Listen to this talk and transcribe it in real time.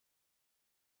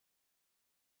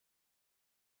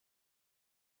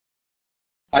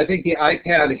I think the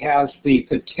iPad has the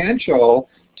potential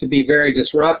to be very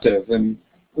disruptive. And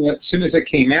as soon as it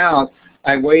came out,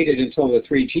 I waited until the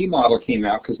 3G model came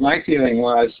out because my feeling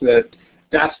was that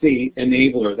that's the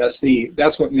enabler.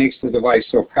 That's what makes the device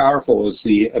so powerful, is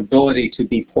the ability to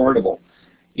be portable.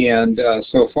 And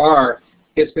so far,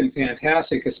 it's been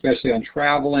fantastic, especially on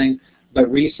traveling. But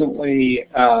recently,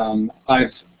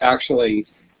 I've actually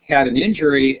had an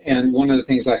injury, and one of the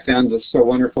things I found that's so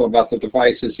wonderful about the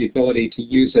device is the ability to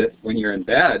use it when you're in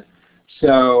bed.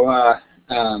 So,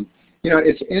 you know,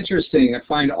 it's interesting. I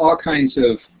find all kinds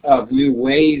of new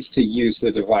ways to use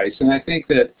the device, and I think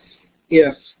that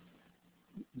if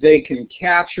they can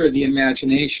capture the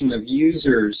imagination of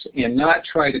users and not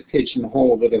try to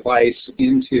pigeonhole the device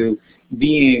into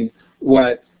being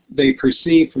what they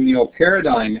perceive from the old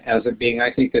paradigm as it being,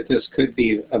 I think that this could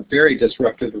be a very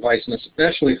disruptive device, and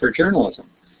especially for journalism.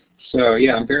 So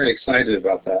yeah, I'm very excited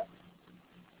about that.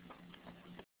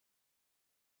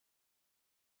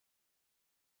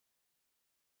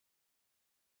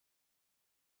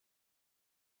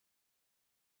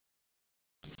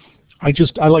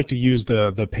 I like to use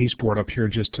the pasteboard up here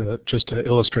just to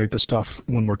illustrate the stuff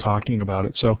when we're talking about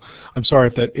it. So I'm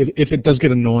sorry if it does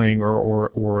get annoying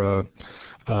or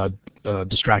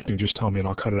distracting, just tell me and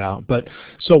I'll cut it out. But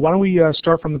so why don't we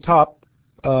start from the top?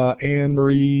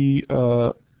 Anne-Marie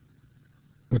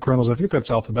McReynolds, I think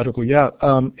that's alphabetical. Yeah,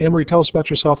 Anne-Marie, tell us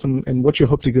about yourself and what you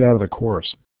hope to get out of the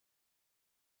course.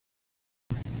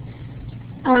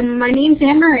 My name's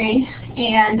Anne-Marie,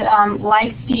 and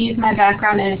like Steve, my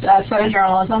background is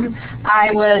photojournalism.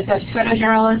 I was a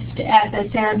photojournalist at the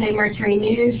San Jose Mercury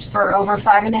News for over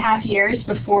 5.5 years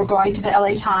before going to the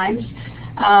LA Times.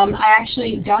 I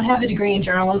actually don't have a degree in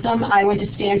journalism. I went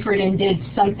to Stanford and did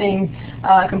something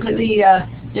completely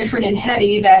different and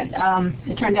heady that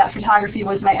it turned out photography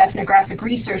was my ethnographic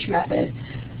research method.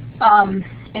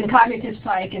 In cognitive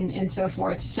psych and so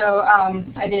forth. So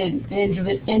I did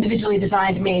an individually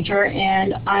designed major,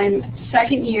 and I'm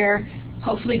second year,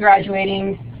 hopefully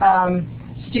graduating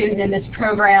student in this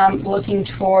program, looking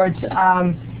towards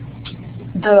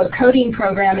the coding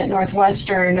program at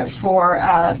Northwestern for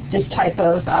this type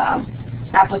of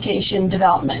application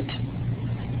development.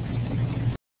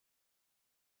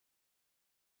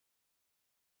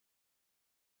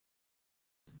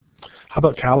 How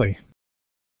about Callie?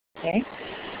 Okay.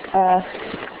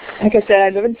 Like I said, I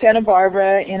live in Santa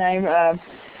Barbara, and I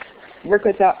work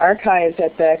with the archives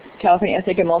at the California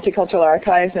Ethnic and Multicultural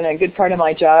Archives, and a good part of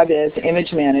my job is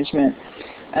image management.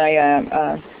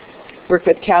 I work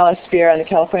with LIBR and the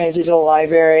California Digital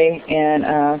Library,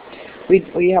 and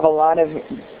we have a lot of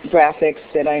graphics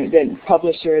that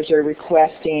publishers are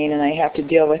requesting, and I have to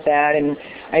deal with that. And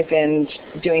I've been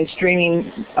doing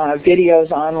streaming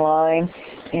videos online.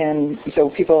 And so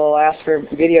people will ask for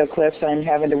video clips, and I'm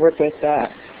having to work with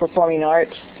performing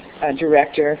arts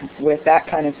director with that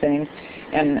kind of thing.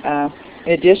 And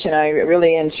in addition, I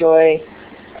really enjoy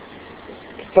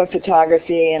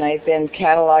photography, and I've been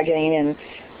cataloging and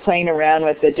playing around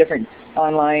with the different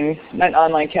not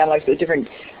online catalogs, but different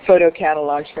photo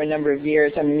catalogs for a number of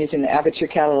years. I'm using the Aperture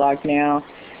catalog now.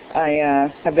 I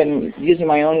have been using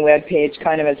my own web page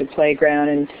kind of as a playground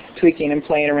and tweaking and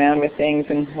playing around with things.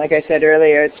 And like I said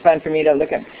earlier, it's fun for me to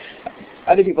look at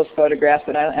other people's photographs,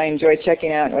 but I enjoy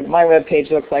checking out what my web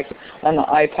page looks like on the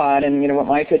iPod, and what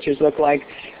my pictures look like,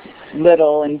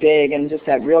 little and big, and just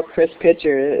that real crisp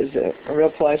picture is a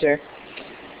real pleasure.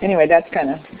 Anyway, that's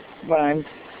kind of what I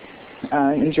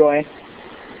enjoy.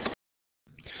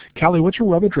 Callie, what's your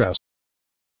web address?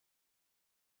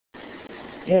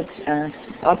 It's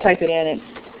I'll type it in. It's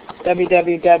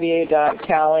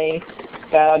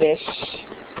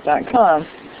www.calliebowdish.com.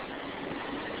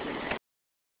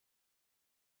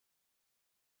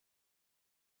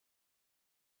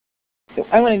 So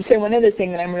I wanted to say one other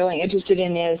thing that I'm really interested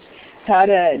in is how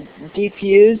to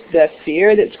defuse the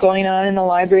fear that's going on in the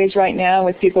libraries right now,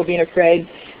 with people being afraid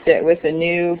that with the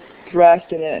new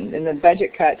thrust and the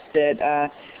budget cuts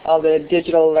that all the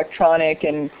digital, electronic,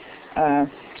 and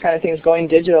kind of things going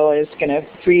digital is going to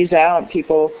freeze out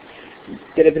people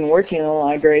that have been working in the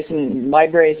libraries and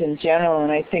libraries in general.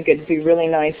 And I think it'd be really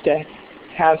nice to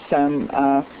have some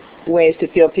ways to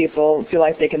people feel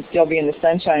like they can still be in the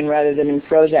sunshine rather than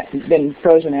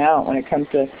frozen out when it comes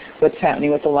to what's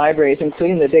happening with the libraries,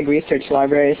 including the big research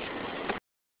libraries.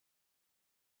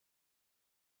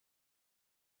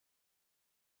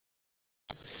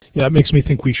 Yeah, it makes me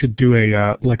think we should do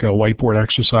like a whiteboard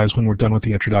exercise when we're done with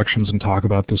the introductions and talk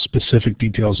about the specific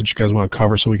details that you guys want to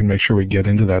cover, so we can make sure we get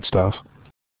into that stuff.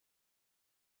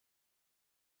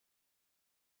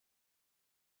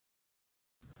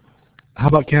 How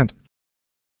about Kent?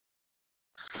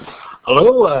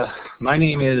 Hello, my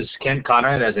name is Kemp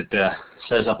Conrad, as it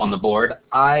says up on the board.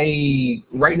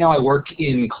 Right now I work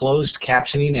in closed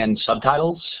captioning and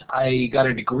subtitles. I got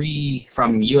a degree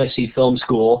from USC Film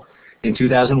School in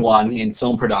 2001 in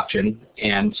film production,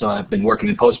 and so I've been working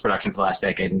in post-production for the last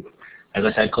decade. And as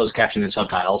I said, closed captioning and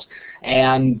subtitles.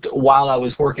 And while I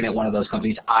was working at one of those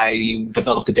companies, I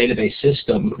developed a database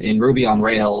system in Ruby on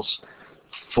Rails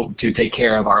to take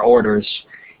care of our orders.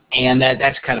 And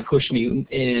that's kind of pushed me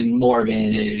in more of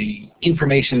an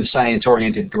information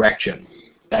science-oriented direction.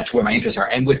 That's where my interests are.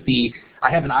 And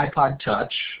I have an iPod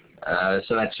Touch,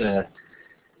 so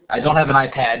I don't have an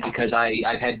iPad because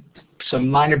I've had some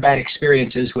minor bad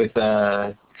experiences with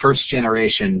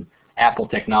first-generation Apple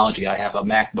technology. I have a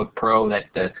MacBook Pro that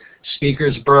the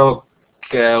speakers broke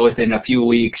within a few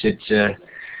weeks. It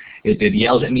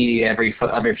yells at me every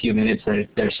few minutes.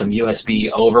 There's some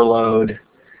USB overload.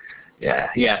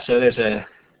 Yeah. So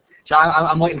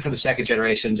I'm waiting for the second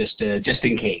generation just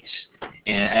in case.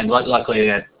 And luckily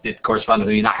that it corresponded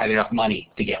with me not having enough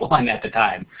money to get one at the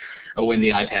time when the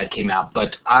iPad came out.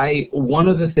 But one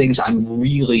of the things I'm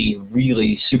really,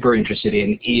 really super interested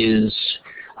in is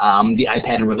the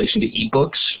iPad in relation to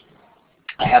ebooks.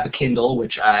 I have a Kindle,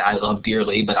 which I love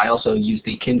dearly, but I also use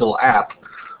the Kindle app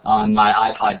on my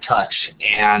iPod Touch,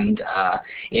 and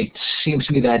it seems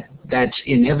to me that that's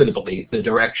inevitably the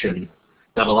direction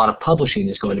that a lot of publishing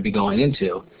is going to be going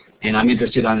into. And I'm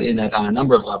interested in that on a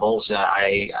number of levels.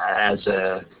 As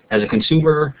a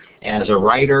consumer, as a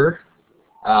writer,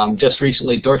 just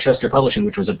recently Dorchester Publishing,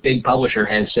 which was a big publisher,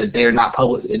 has said they're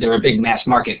a big mass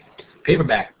market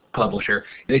paperback publisher.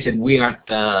 And they said we aren't,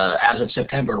 as of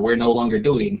September, we're no longer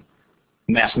doing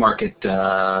mass market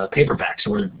paperbacks.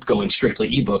 We're going strictly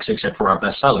ebooks except for our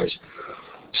bestsellers.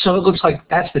 So it looks like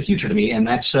that's the future to me, and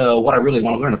that's what I really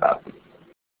want to learn about.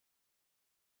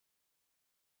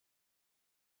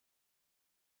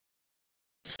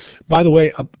 By the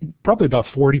way, probably about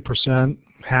 40%,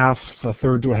 a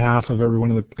third to a half of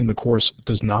everyone in the course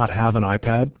does not have an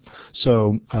iPad.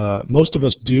 So most of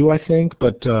us do, I think,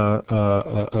 but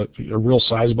a real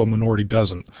sizable minority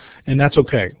doesn't. And that's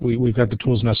okay. We've got the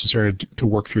tools necessary to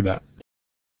work through that.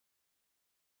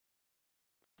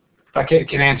 If I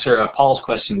can answer Paul's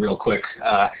question real quick.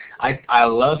 I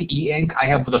love e-ink. I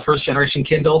have the first generation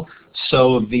Kindle,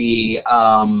 so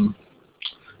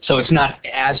so it's not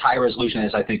as high resolution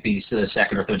as I think the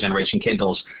second or third generation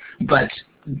Kindles, but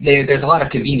there's a lot of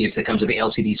convenience that comes with the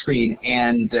LCD screen,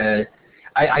 and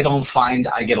I don't find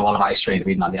I get a lot of eye strain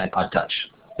reading on the iPod Touch,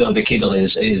 though the Kindle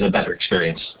is a better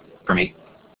experience for me.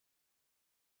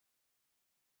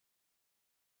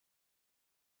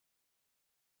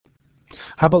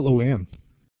 How about Luann?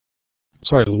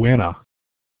 Sorry, Luana.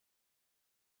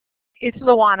 It's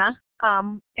Luana,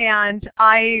 and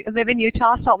I live in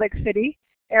Utah, Salt Lake City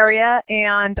area,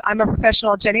 and I'm a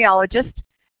professional genealogist,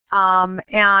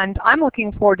 and I'm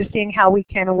looking forward to seeing how we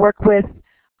can work with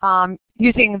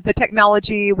using the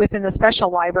technology within the special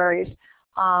libraries.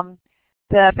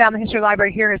 The Family History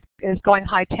Library here is going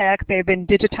high-tech. They've been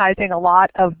digitizing a lot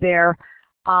of their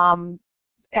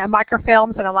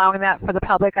microfilms and allowing that for the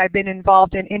public. I've been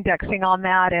involved in indexing on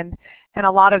that and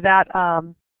a lot of that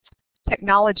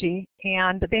technology,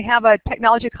 and they have a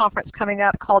technology conference coming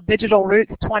up called Digital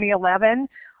Roots 2011,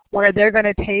 where they're going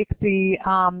to take the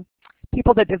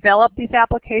people that develop these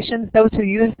applications, those who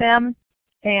use them,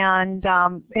 and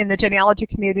in the genealogy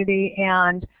community,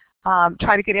 and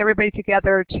try to get everybody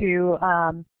together to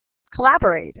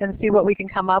collaborate and see what we can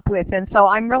come up with. And so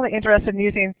I'm really interested in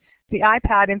using the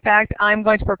iPad. In fact, I'm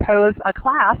going to propose a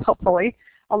class, hopefully,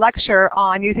 a lecture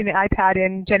on using the iPad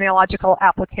in genealogical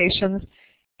applications.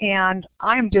 And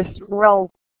I'm just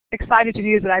real excited to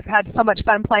use it. I've had so much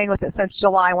fun playing with it since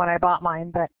July when I bought mine.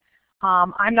 But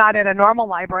I'm not in a normal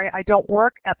library. I don't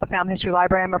work at the Family History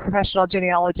Library. I'm a professional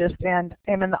genealogist and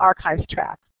am in the archives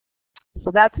track. So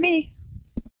that's me.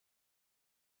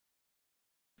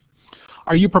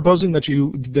 Are you proposing that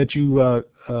you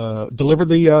deliver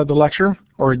the lecture,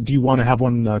 or do you want to have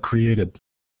one created?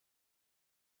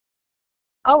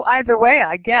 Oh, either way,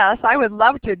 I guess. I would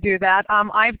love to do that.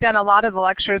 I've done a lot of the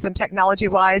lectures, and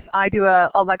technology-wise, I do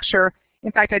a lecture.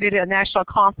 In fact, I did a national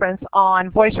conference on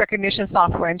voice recognition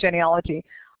software in genealogy.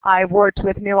 I've worked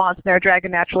with Nuance and their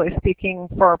Dragon Naturally Speaking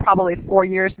for probably 4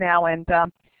 years now, and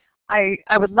I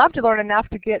would love to learn enough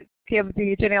to give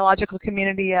the genealogical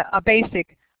community a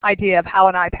basic idea of how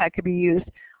an iPad could be used.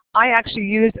 I actually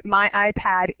used my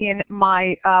iPad in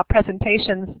my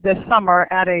presentations this summer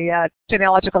at a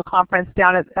genealogical conference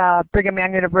down at Brigham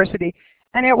Young University,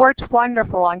 and it worked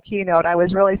wonderful on Keynote. I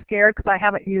was really scared because I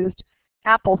haven't used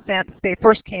Apple since they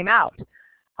first came out.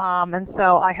 And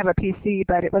so I have a PC,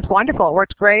 but it was wonderful. It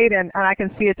worked great, and I can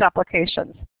see its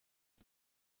applications.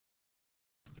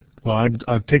 Well,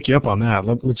 I'd take you up on that.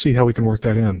 Let's see how we can work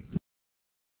that in.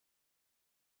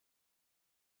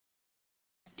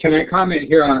 Can I comment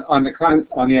here on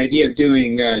the idea of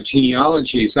doing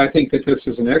genealogies? I think that this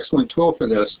is an excellent tool for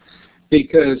this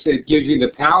because it gives you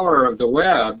the power of the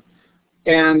web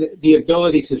and the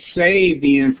ability to save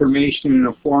the information in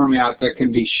a format that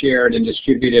can be shared and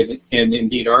distributed and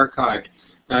indeed archived.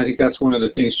 And I think that's one of the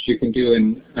things that you can do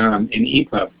in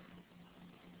EPUB.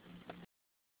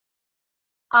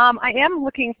 I am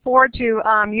looking forward to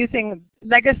using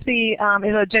Legacy is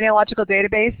a genealogical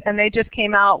database, and they just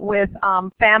came out with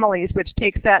Families, which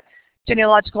takes that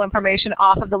genealogical information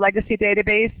off of the Legacy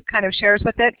database, kind of shares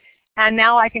with it. And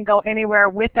now I can go anywhere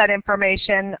with that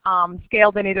information,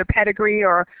 scaled in either pedigree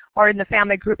or in the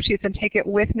family group sheets, and take it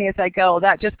with me as I go.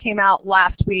 That just came out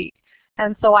last week.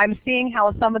 And so I'm seeing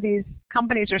how some of these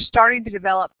companies are starting to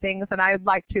develop things, and I would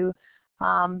like to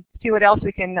see what else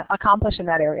we can accomplish in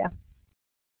that area.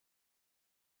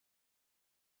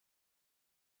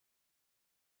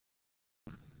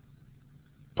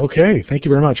 Okay, thank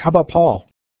you very much. How about Paul?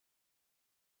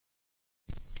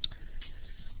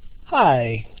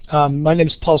 Hi, my name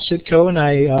is Paul Sitko,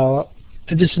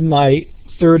 and this is my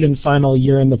third and final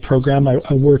year in the program.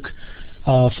 I work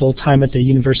full-time at the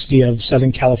University of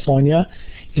Southern California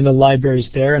in the libraries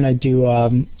there, and I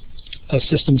do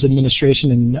systems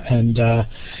administration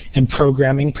and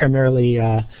programming, primarily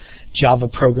Java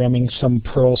programming, some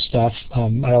Perl stuff.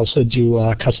 I also do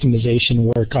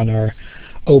customization work on our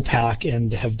OPAC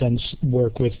and have done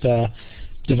work with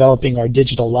developing our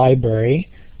digital library,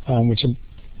 which I'm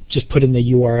just put in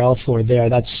the URL for there.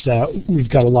 That's we've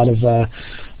got a lot of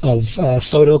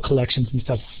photo collections and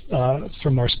stuff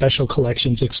from our special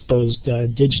collections exposed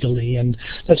digitally, and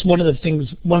that's one of the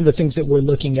things that we're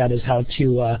looking at is how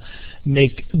to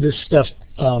make this stuff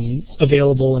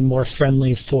available and more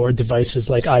friendly for devices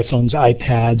like iPhones,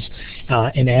 iPads,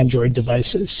 and Android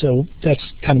devices. So that's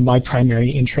kind of my primary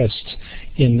interest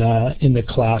in the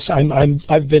class.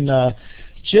 I've been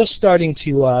just starting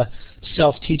to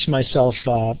self-teach myself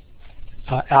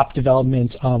app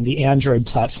development on the Android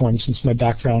platform, since my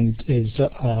background is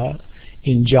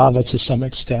in Java to some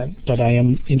extent, but I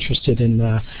am interested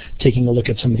in taking a look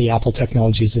at some of the Apple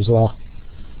technologies as well.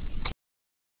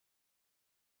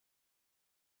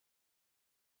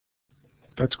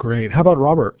 That's great. How about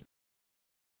Robert?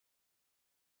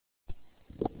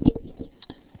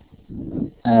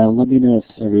 Let me know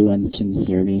if everyone can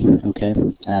hear me okay.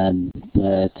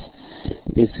 But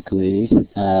basically,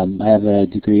 I have a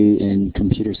degree in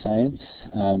computer science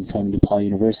from DePaul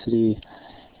University.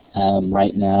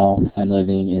 Right now, I'm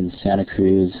living in Santa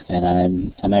Cruz,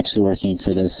 and I'm actually working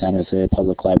for the San Jose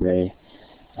Public Library.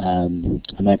 I'm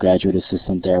a graduate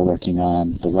assistant there working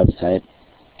on the website,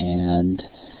 and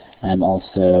I'm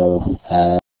also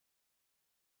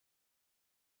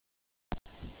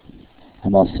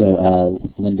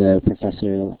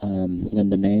Professor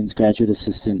Linda Main's graduate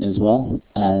assistant as well,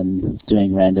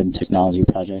 doing random technology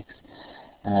projects.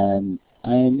 I'm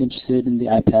interested in the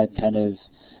iPad kind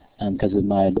of because of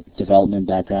my development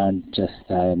background, just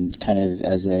kind of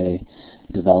as a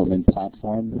development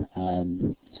platform.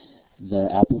 The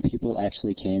Apple people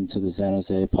actually came to the San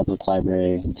Jose Public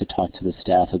Library to talk to the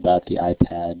staff about the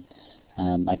iPad.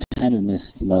 I kind of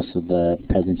missed most of the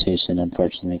presentation,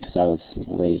 unfortunately, because I was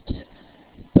late.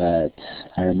 But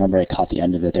I remember I caught the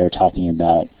end of it. They were talking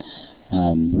about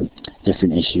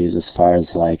different issues as far as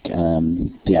like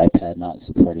the iPad not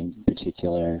supporting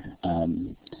particular.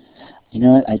 You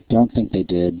know what? I don't think they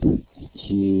did.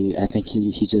 I think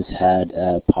he just had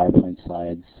PowerPoint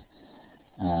slides.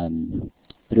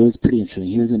 But it was pretty interesting.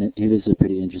 He was a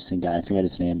pretty interesting guy. I forget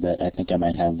his name, but I think I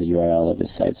might have the URL of his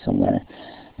site somewhere.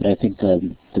 But I think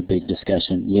the big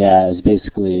discussion, yeah, it was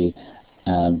basically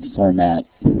format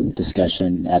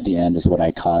discussion at the end is what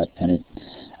I caught, and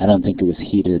I don't think it was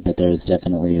heated, but there was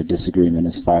definitely a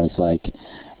disagreement as far as like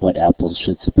what Apple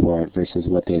should support versus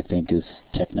what they think is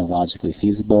technologically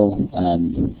feasible.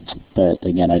 But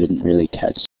again, I didn't really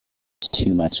catch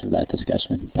too much of that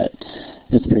discussion, but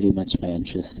that's pretty much my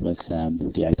interest with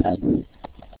the iPad.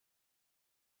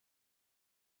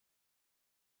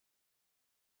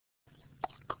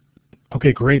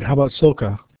 Okay, great. How about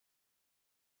Silka?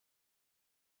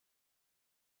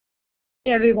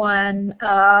 Hey everyone,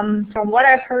 from what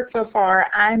I've heard so far,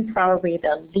 I'm probably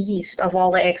the least of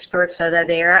all the experts that are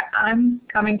there. I'm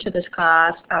coming to this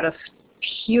class out of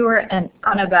pure and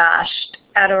unabashed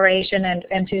adoration and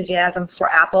enthusiasm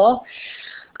for Apple.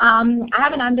 I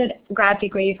have an undergrad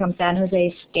degree from San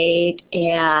Jose State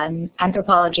in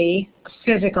anthropology,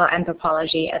 physical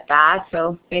anthropology at that,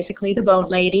 so basically the boat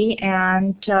lady.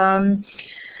 And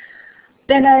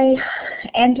then I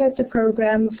entered the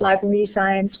program of library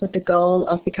science with the goal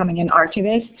of becoming an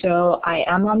archivist. So I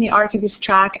am on the archivist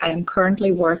track. I am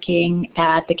currently working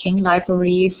at the King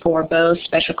Library for both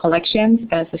special collections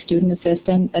as a student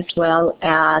assistant, as well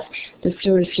as the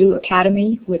Stuart Slew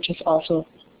Academy, which is also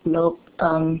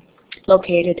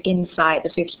located inside the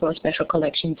Phippsboro Special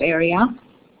Collections area.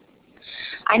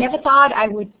 I never thought I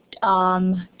would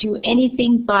do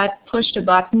anything but push the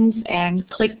buttons and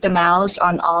click the mouse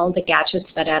on all the gadgets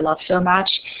that I love so much,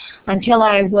 until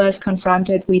I was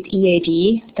confronted with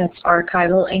EAD, that's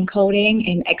archival encoding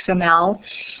in XML.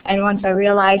 And once I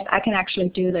realized I can actually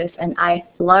do this and I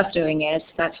love doing it,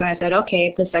 that's when I said,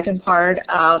 okay, the second part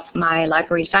of my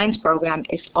library science program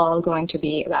is all going to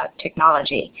be about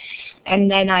technology. And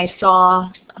then I saw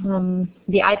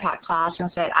the iPad class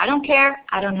and said, I don't care,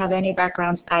 I don't have any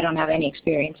background, I don't have any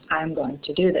experience, I'm going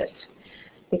to do this.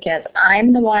 Because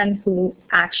I'm the one who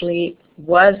actually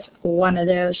was one of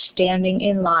those standing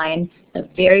in line the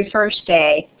very first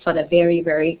day for the very,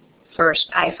 very first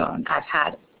iPhone. I've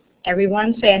had every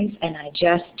one since, and I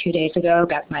just 2 days ago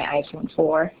got my iPhone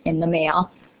 4 in the mail.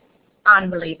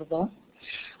 Unbelievable.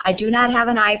 I do not have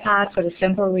an iPad for the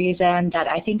simple reason that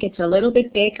I think it's a little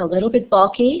bit big, a little bit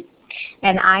bulky,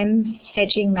 and I'm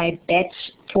hedging my bets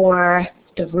for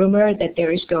the rumor that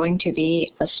there is going to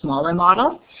be a smaller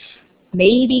model,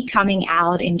 maybe coming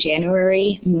out in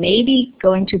January, maybe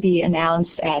going to be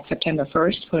announced at September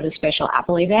 1st for the special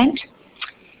Apple event.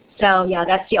 So yeah,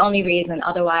 that's the only reason.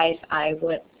 Otherwise, I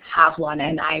would have one,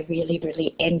 and I really,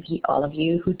 really envy all of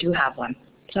you who do have one.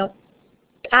 So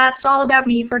that's all about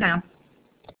me for now.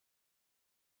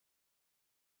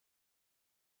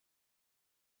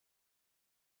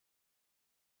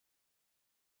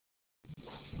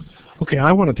 Okay,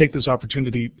 I want to take this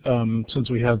opportunity,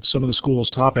 since we have some of the school's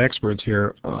top experts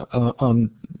here, on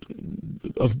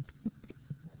a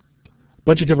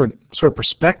bunch of different sort of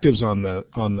perspectives on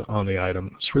the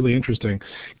item. It's really interesting.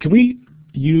 Can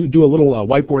you do a little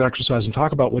whiteboard exercise and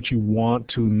talk about what you want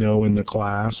to know in the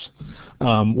class?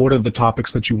 What are the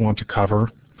topics that you want to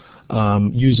cover?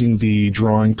 Using the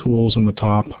drawing tools in the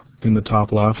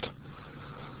top left.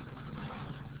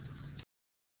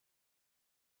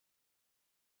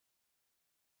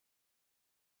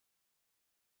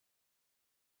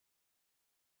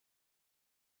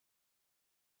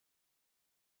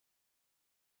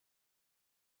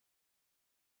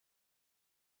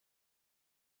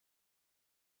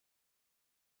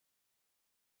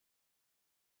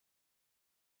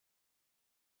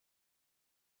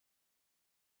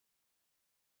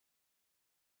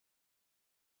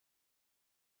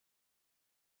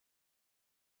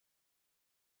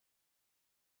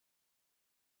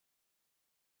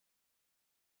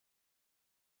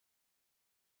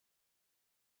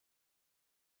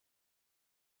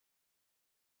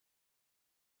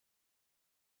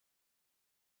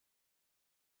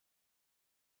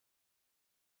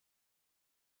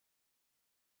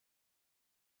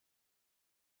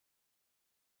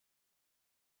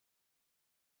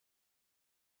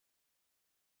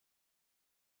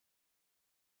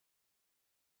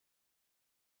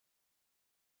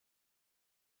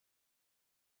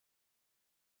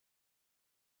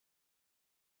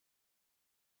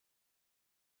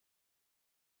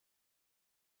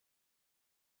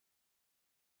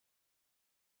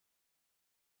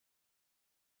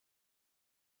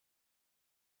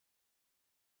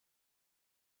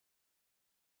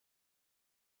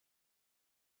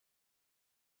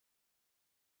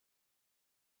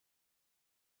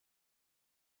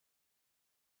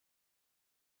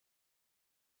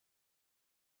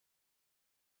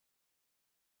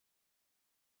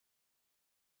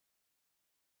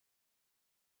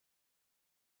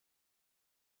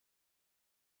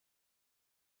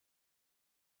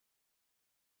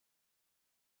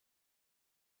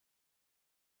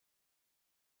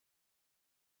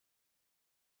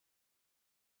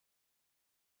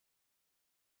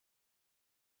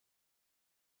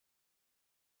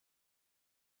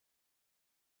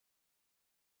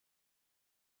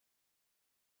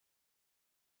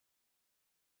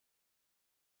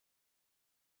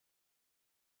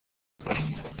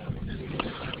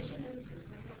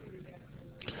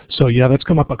 So yeah, that's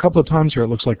come up a couple of times here. It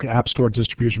looks like the App Store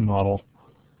distribution model.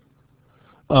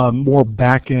 More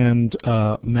back-end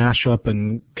mashup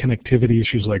and connectivity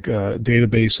issues like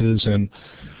databases, and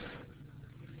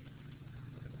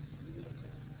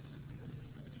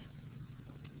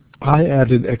I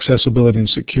added accessibility and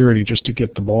security just to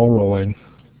get the ball rolling.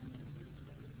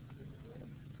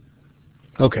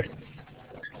 Okay.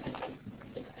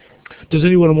 Does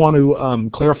anyone want to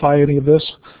clarify any of this?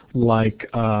 Like,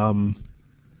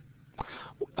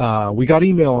 we got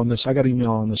email on this. I got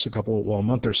email on this a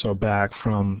month or so back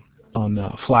on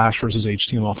Flash versus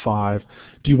HTML5.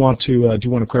 Do you want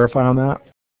to clarify on that?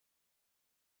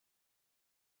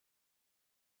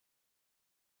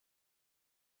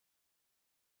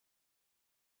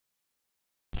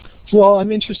 Well,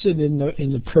 I'm interested in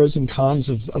the pros and cons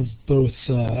of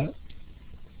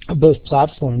both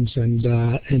platforms, and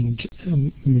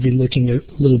maybe looking a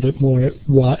little bit more at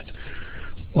what,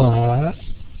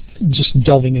 just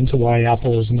delving into why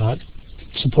Apple is not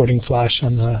supporting Flash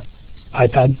on the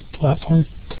iPad platform.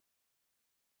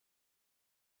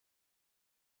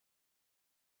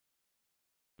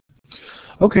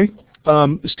 Okay.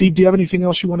 Steve, do you have anything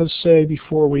else you wanted to say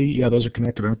before we? Yeah, those are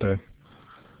connected, aren't they?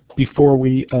 Before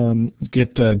we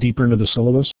get deeper into the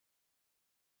syllabus.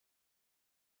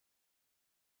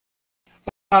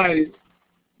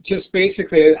 Just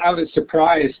basically, I was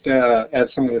surprised at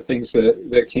some of the things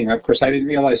that came up. Of course, I didn't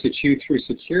realize that you threw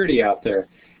security out there,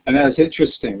 and that was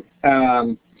interesting.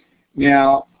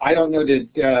 Now, I don't know, did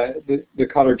the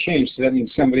color change? Does that mean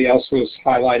somebody else was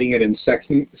highlighting it and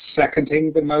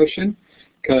seconding the motion?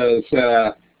 Because,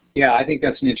 yeah, I think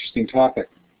that's an interesting topic.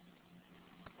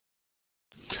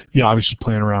 Yeah, I was just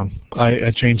playing around.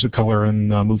 I changed the color and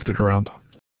moved it around.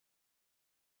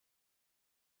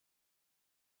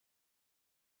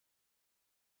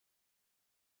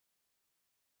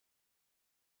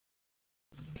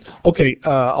 Okay,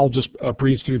 I'll just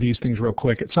breeze through these things real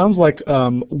quick. It sounds like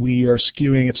we are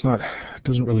skewing. It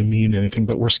doesn't really mean anything,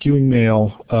 but we're skewing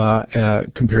male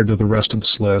compared to the rest of the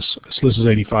SLIS. SLIS is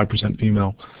 85%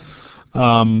 female.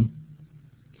 I'm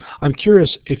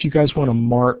curious if you guys want to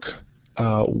mark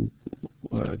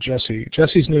Jesse.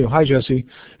 Jesse's new. Hi, Jesse.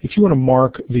 If you want to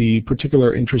mark the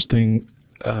particular interesting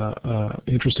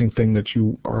thing that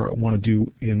you want to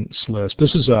do in SLIS.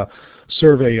 This is a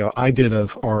survey I did of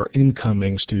our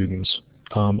incoming students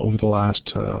over the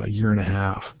last year and a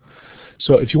half.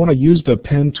 So if you want to use the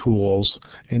pen tools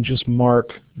and just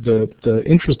mark the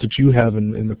interest that you have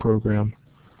in the program.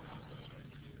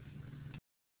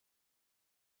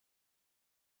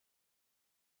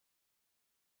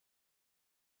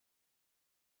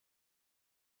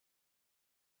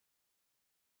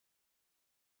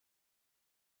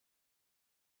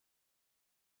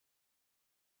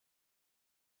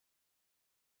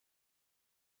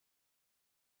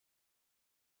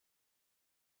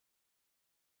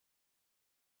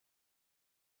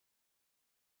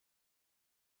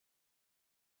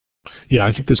 Yeah,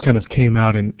 I think this kind of came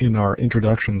out in our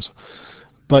introductions.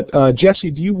 But Jesse,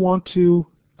 do you want to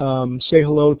say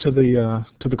hello to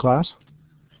the class?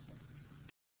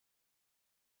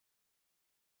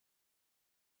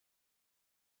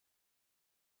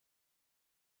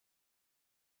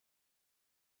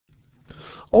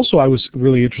 Also, I was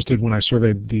really interested when I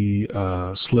surveyed the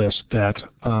SLIS that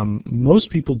most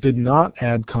people did not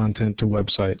add content to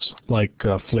websites like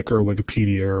Flickr,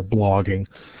 Wikipedia, or blogging,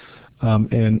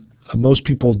 and most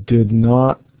people did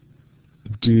not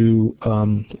do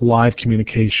live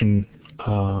communication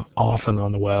often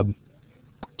on the web.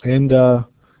 And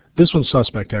this one's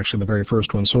suspect, actually, the very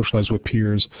first one, socialize with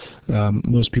peers.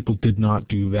 Most people did not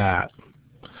do that.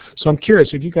 So I'm curious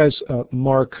if you guys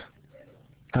mark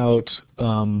out,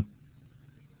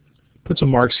 put some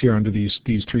marks here under these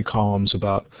three columns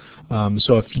about,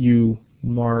 so if you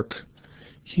mark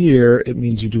here, it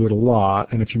means you do it a lot,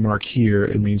 and if you mark here,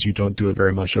 it means you don't do it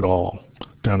very much at all,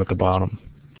 down at the bottom.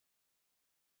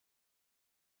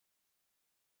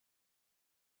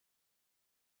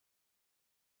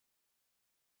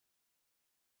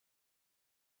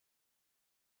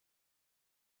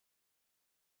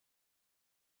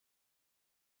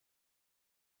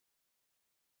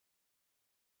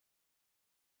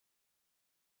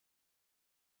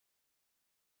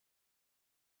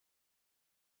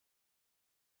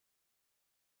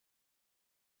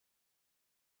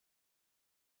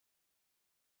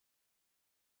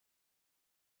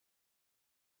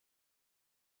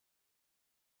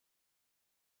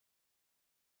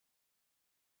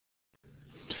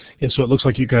 Yeah, so it looks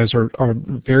like you guys are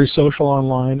very social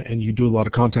online, and you do a lot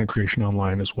of content creation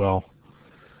online as well,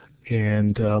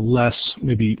 and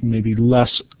maybe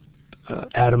less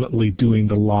adamantly doing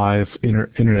the live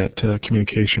internet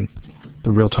communication,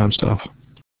 the real-time stuff.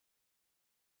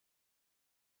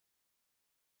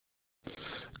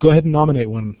 Go ahead and nominate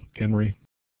one, Anne-Marie.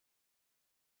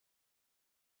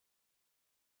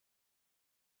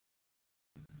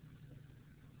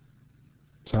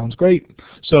 Sounds great.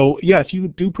 So yeah, if you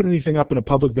do put anything up in a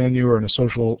public venue or in a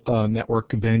social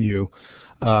network venue,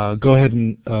 go ahead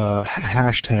and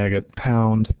hashtag it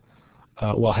pound,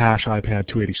 hash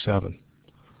iPad287.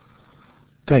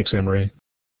 Thanks, Anne-Marie.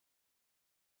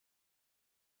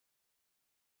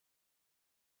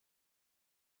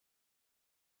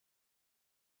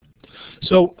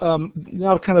 So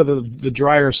now kind of the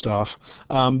drier stuff.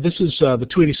 This is the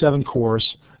 287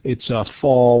 course. It's a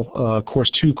fall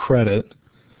course 2 credit.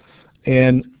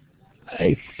 And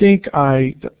I think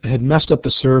I had messed up the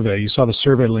survey. You saw the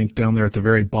survey link down there at the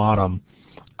very bottom.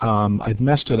 I'd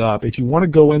messed it up. If you want to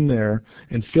go in there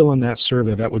and fill in that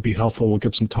survey, that would be helpful. We'll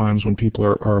get some times when people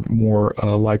are more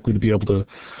likely to be able to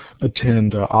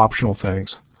attend optional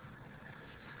things.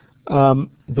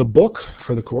 The book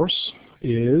for the course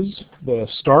is the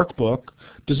Stark book.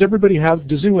 Does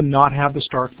anyone not have the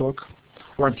Stark book?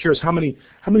 Or I'm curious, how many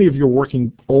of you are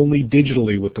working only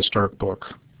digitally with the Stark book?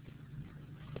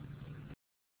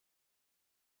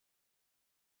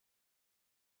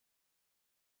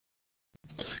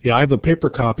 Yeah, I have the paper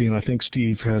copy, and I think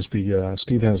Steve has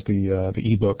the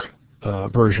ebook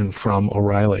version from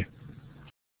O'Reilly.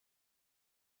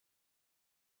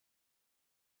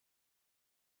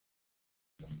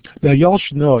 Now, y'all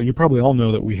should know. You probably all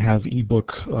know that we have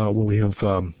ebook. We have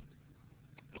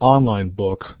online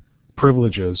book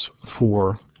privileges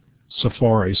for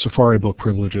Safari book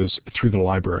privileges through the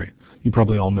library. You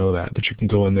probably all know that you can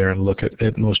go in there and look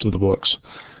at most of the books.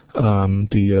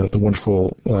 The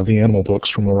wonderful the animal books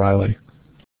from O'Reilly.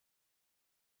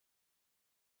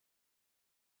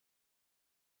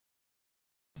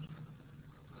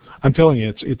 I'm telling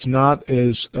you, it's not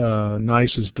as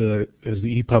nice as the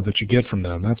EPUB that you get from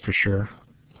them. That's for sure.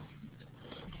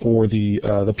 Or the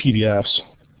PDFs.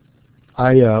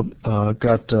 I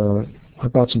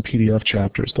bought some PDF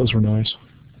chapters. Those were nice.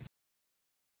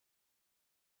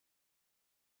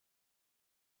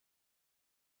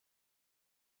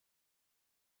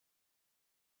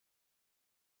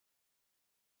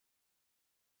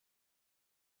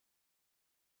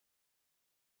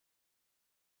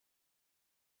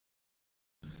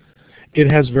 It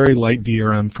has very light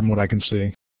DRM from what I can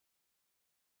see.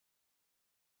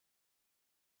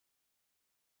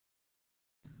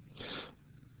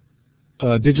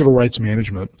 Digital rights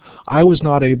management. I was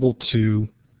not able to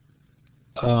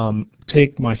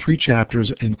take my 3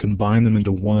 chapters and combine them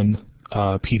into one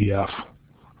PDF.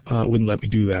 It wouldn't let me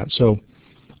do that. So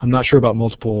I'm not sure about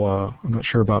multiple.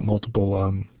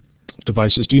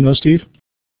 Devices. Do you know, Steve?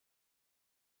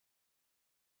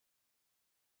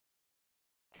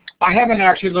 I haven't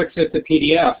actually looked at the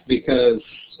PDF because,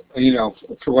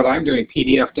 for what I'm doing,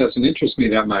 PDF doesn't interest me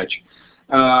that much.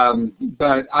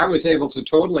 But I was able to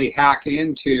totally hack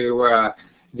into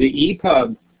the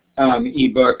EPUB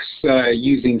ebooks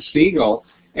using Siegel,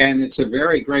 and it's a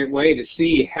very great way to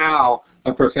see how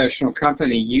a professional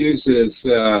company uses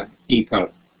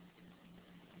EPUB.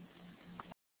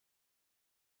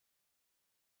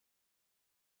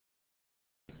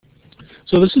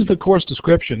 So this is the course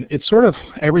description. It's sort of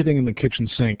everything in the kitchen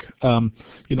sink. I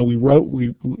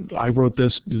wrote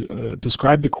this,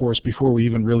 described the course before we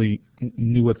even really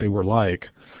knew what they were like.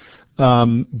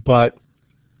 But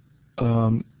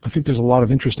I think there's a lot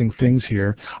of interesting things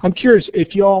here. I'm curious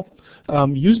if y'all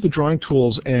use the drawing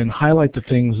tools and highlight the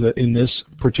things that in this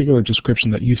particular description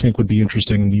that you think would be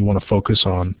interesting and you want to focus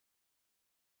on.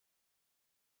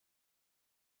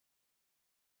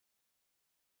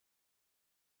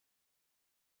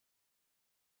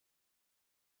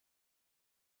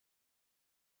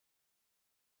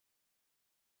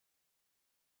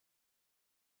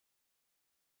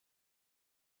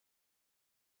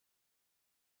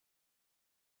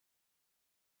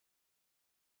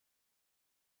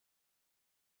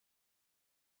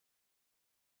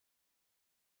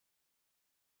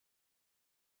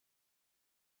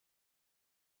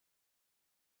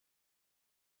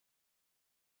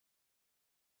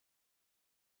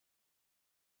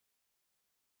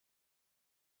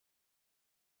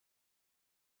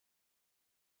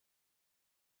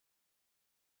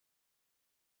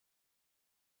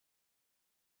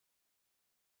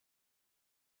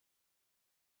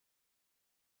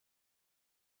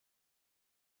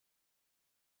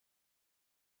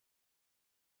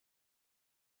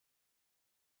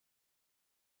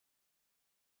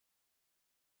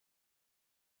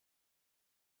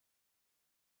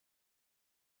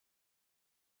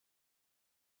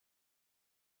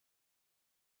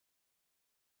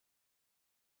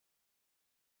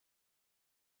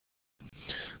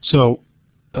 So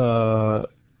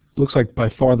looks like by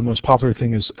far the most popular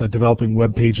thing is developing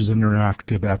web pages and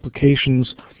interactive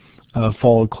applications,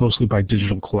 followed closely by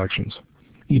digital collections.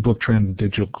 Ebook trend,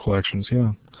 digital collections,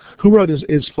 yeah. Who wrote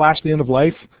is Flash the End of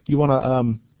Life? You want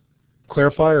to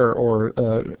clarify or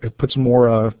put some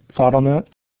more thought on that?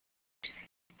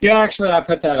 Yeah, actually, I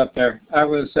put that up there. I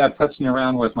was putzing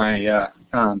around with my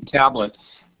tablet.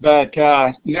 But,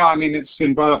 no, I mean, it's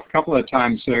been brought up a couple of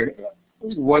times,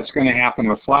 what's going to happen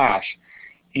with Flash.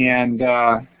 And,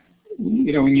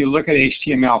 you know, when you look at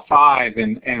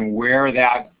HTML5 and where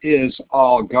that is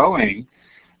all going,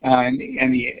 and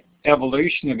the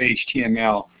evolution of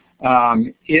HTML,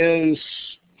 is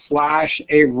Flash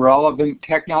a relevant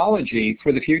technology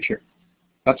for the future?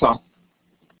 That's all.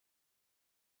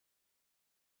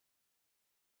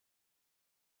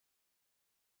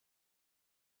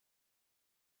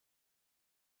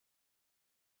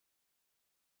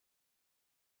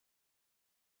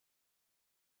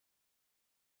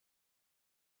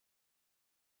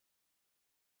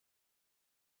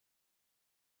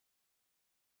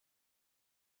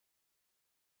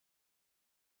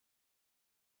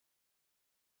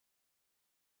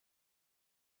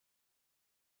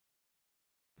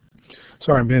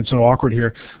 Sorry, I'm being so awkward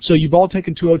here. So you've all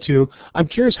taken 202. I'm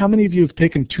curious how many of you have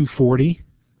taken 240,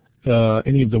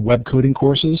 any of the web coding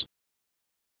courses?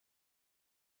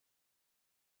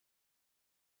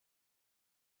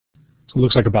 So it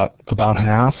looks like about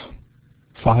half,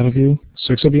 5 of you,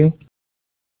 6 of you.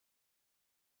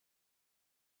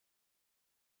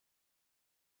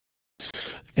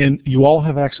 And you all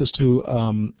have access to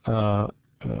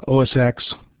OS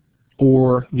X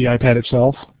or the iPad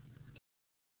itself?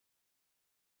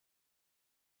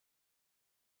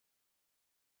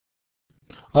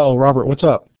 Uh-oh, Robert, what's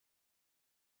up?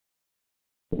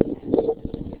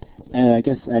 I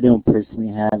guess I don't personally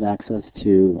have access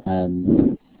to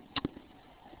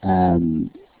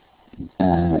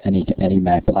any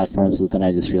Mac platforms, but then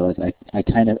I just realized I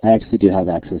actually do have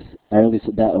access, or at least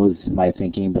that was my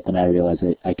thinking, but then I realized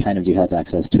I kind of do have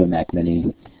access to a Mac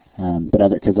Mini,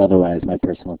 because otherwise my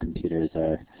personal computers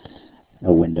are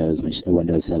a Windows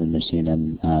 7 machine,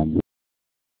 and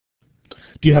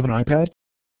do you have an iPad?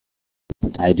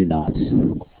 I do not.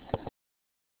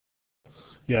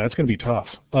 Yeah, it's going to be tough.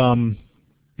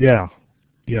 Yeah.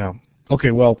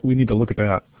 Okay, well, we need to look at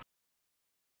that.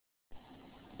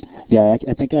 Yeah,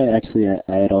 I think I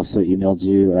had also emailed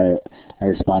you. I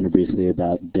responded briefly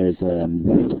about I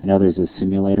know there's a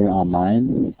simulator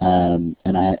online, and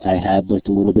I had looked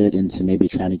a little bit into maybe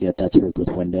trying to get that to work with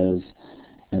Windows,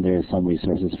 and there are some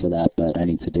resources for that, but I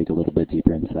need to dig a little bit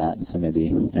deeper into that, so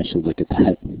maybe I should look at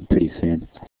that pretty soon.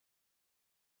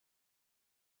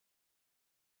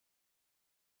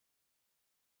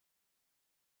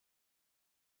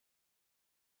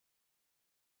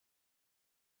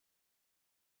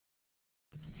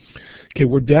 Okay,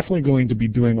 we're definitely going to be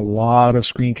doing a lot of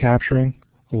screen capturing,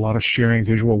 a lot of sharing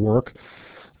visual work.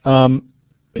 And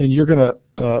you're going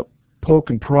to poke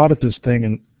and prod at this thing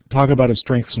and talk about its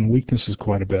strengths and weaknesses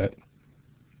quite a bit.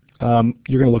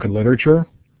 You're going to look at literature.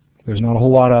 There's not a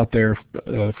whole lot out there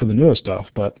for the newest stuff,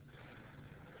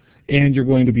 and you're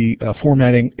going to be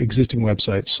formatting existing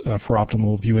websites for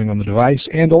optimal viewing on the device,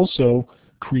 and also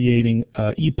creating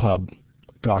EPUB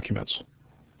documents.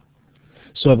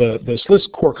 So the SLIS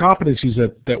core competencies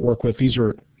that work with,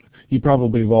 you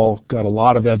probably have all got a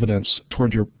lot of evidence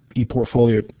toward your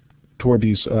ePortfolio toward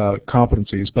these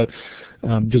competencies, but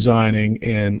designing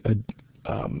and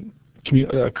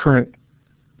current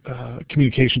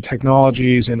communication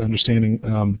technologies and understanding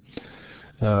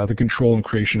the control and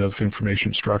creation of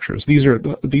information structures. These are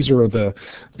the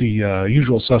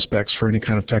usual suspects for any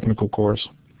kind of technical course.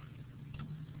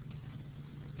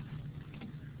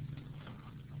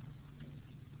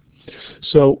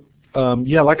 So,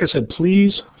 yeah, like I said,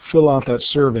 please fill out that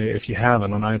survey if you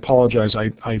haven't, and I apologize,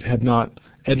 I had not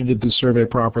edited the survey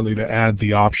properly to add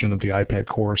the option of the iPad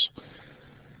course.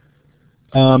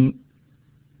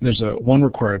 There's one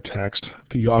required text.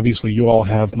 Obviously, you all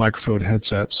have microphone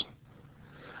headsets.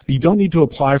 You don't need to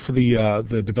apply for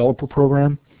the developer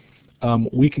program.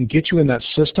 We can get you in that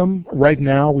system. Right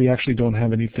now, we actually don't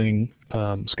have anything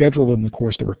scheduled in the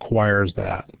course that requires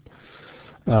that.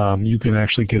 You can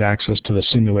actually get access to the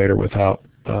simulator without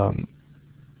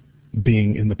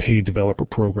being in the paid developer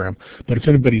program. But if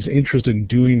anybody's interested in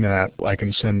doing that, we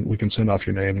can send off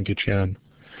your name and get you in.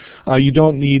 You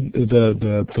don't need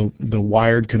the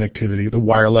wired connectivity, the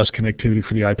wireless connectivity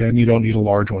for the iPad, and you don't need a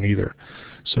large one either.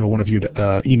 So one of you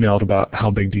emailed about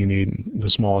how big do you need. The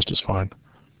smallest is fine.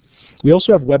 We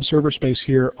also have web server space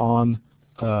here in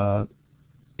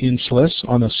SLIS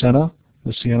on the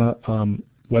Sienna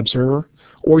web server,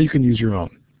 or you can use your own.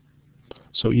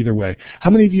 So either way. How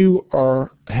many of you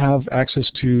have access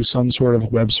to some sort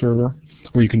of web server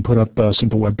where you can put up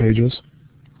simple web pages?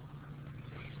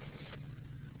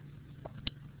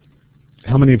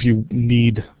 How many of you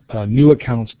need new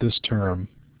accounts this term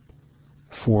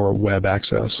for web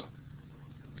access?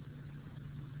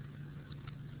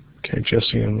 Okay,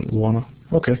 Jesse and Luana.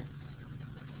 Okay.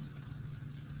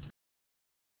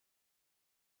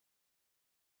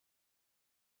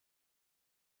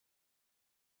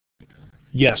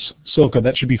 Yes, Silka,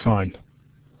 that should be fine.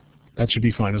 That should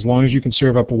be fine. As long as you can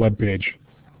serve up a web page,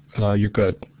 you're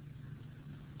good.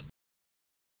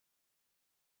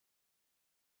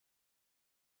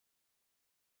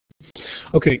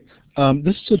 Okay,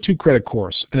 this is a 2-credit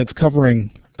course, and it's covering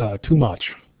too much.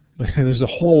 There's a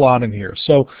whole lot in here.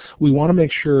 So we want to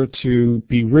make sure to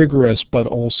be rigorous, but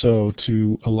also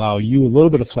to allow you a little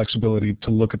bit of flexibility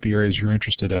to look at the areas you're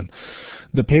interested in.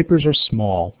 The papers are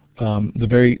small.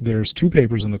 There's 2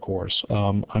 papers in the course.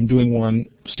 I'm doing one,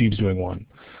 Steve's doing one.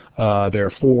 There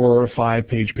are 4 or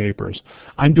 5-page papers.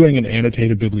 I'm doing an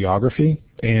annotated bibliography,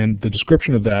 and the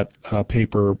description of that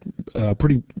paper,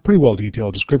 pretty well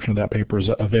detailed description of that paper is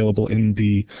available in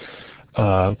the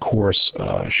course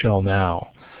shell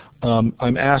now.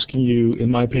 I'm asking you in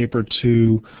my paper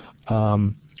to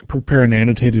prepare an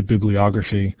annotated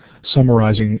bibliography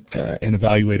summarizing and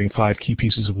evaluating 5 key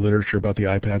pieces of literature about the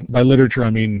iPad. By literature,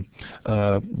 I mean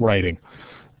writing.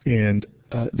 And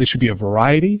there should be a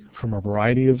variety from a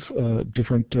variety of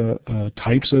different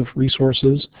types of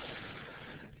resources.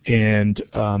 And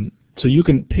so you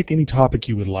can pick any topic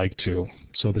you would like to.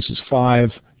 So this is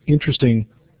 5 interesting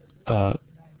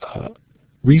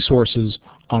resources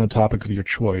on a topic of your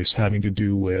choice having to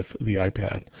do with the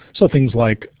iPad. So things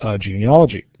like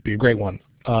genealogy, be a great one.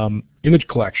 Image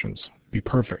collections, be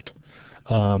perfect.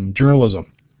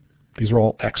 Journalism, these are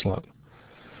all excellent.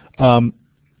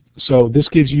 So this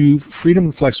gives you freedom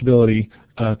and flexibility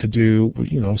to do,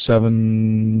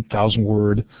 7,000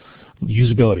 word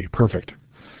usability, perfect.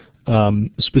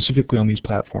 Specifically on these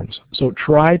platforms. So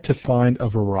try to find a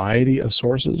variety of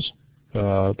sources.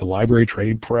 The library,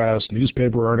 trade press,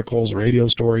 newspaper articles, radio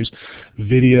stories,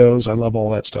 videos. I love all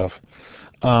that stuff.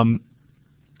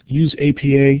 Use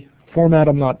APA format.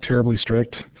 I'm not terribly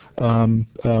strict. As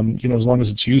long as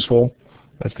it's useful,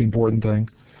 that's the important thing.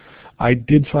 I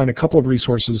did find a couple of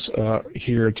resources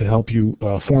here to help you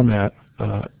format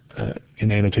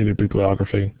an annotated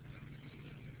bibliography.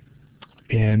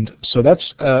 And so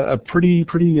that's a pretty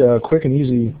quick and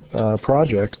easy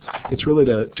project. It's really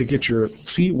to get your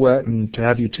feet wet and to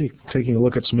have you taking a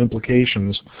look at some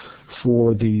implications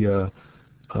for the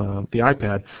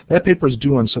iPad. That paper is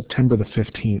due on September the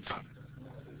 15th.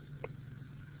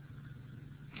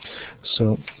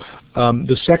 So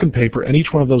the second paper, and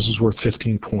each one of those is worth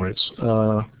 15 points.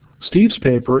 Steve's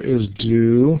paper is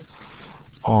due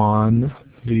on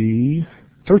the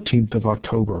 13th of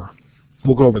October.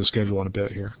 We'll go over the schedule in a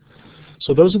bit here.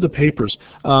 So those are the papers.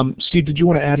 Steve, did you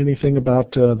want to add anything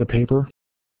about the paper?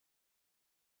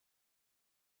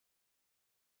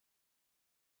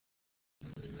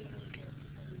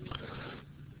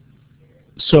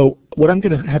 So what I'm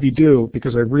going to have you do,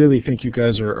 because I really think you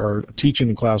guys are teaching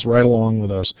the class right along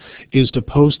with us, is to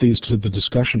post these to the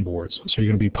discussion boards. So you're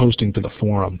going to be posting to the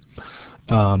forum.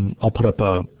 I'll put up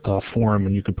a forum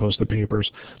and you can post the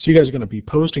papers. So you guys are going to be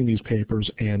posting these papers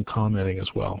and commenting as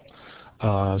well.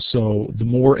 So the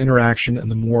more interaction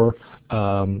and the more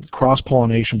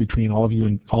cross-pollination between all of you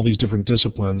and all these different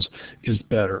disciplines is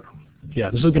better. Yeah,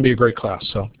 this is going to be a great class.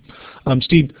 So,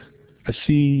 Steve, I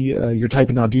see you're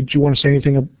typing now. Did you want to say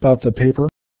anything about the paper?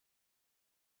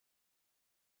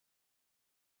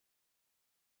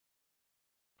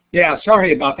 Yeah,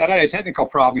 sorry about that. I had a technical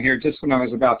problem here just when I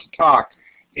was about to talk.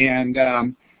 And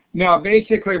no,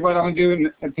 basically what I'm doing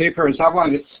in the paper is I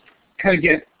want to kind of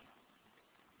get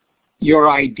your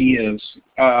ideas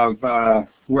of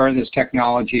where this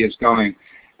technology is going.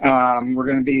 We're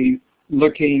going to be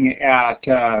looking at,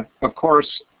 of course,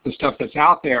 the stuff that's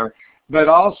out there, but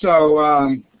also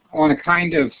I want to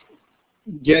kind of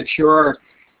get your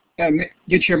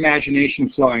imagination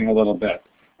flowing a little bit.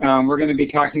 We're going to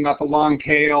be talking about the long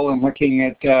tail and looking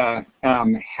at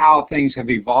how things have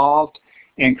evolved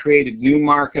and created new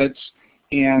markets.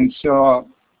 And so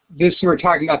we're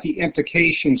talking about the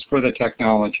implications for the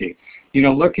technology.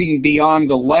 Looking beyond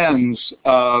the lens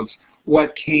of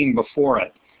what came before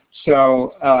it.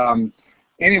 So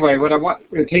anyway,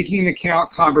 we're taking into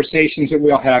account conversations that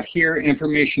we'll have here,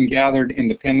 information gathered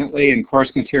independently, and course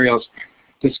materials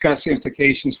discuss the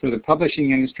implications for the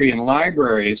publishing industry and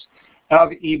libraries of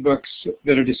ebooks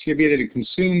that are distributed and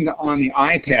consumed on the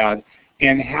iPad,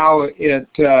 and how it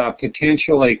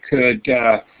potentially could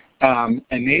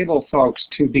enable folks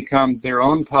to become their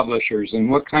own publishers, and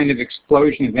what kind of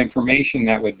explosion of information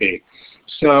that would be.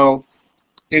 So,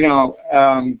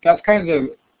 that's kind of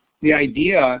the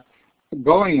idea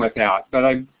going with that, but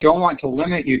I don't want to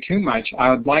limit you too much. I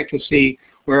would like to see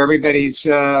where everybody's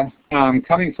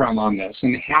coming from on this,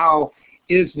 and how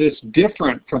is this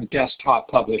different from desktop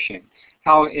publishing?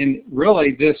 How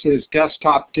really this is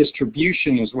desktop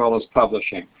distribution as well as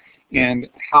publishing, and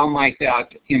how might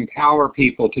that empower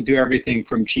people to do everything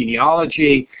from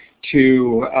genealogy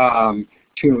to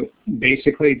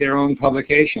basically their own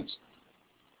publications.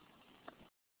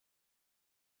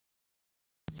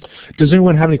 Does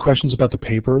anyone have any questions about the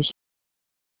papers?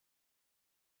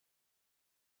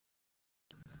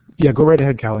 Yeah, go right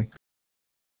ahead, Callie.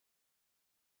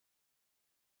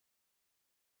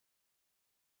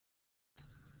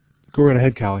 Go right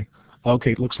ahead, Callie.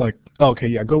 Okay, looks like, okay,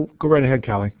 yeah, go right ahead,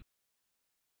 Callie.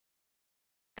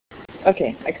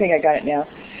 Okay, I think I got it now.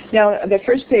 Now, the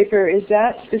first paper, is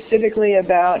that specifically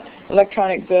about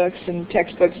electronic books and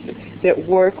textbooks that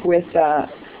work with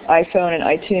iPhone and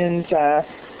iTunes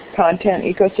content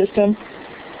ecosystem?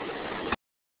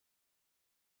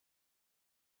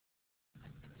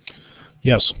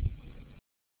 Yes.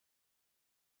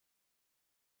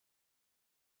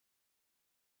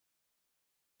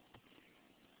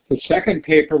 The second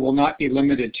paper will not be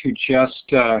limited to just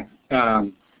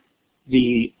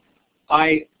the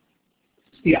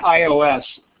iOS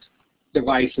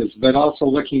devices, but also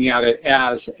looking at it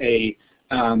as an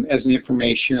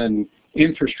information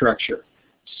infrastructure.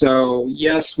 So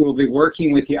yes, we'll be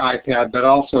working with the iPad, but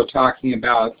also talking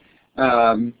about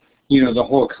the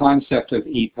whole concept of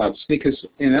EPUBs, because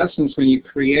in essence, when you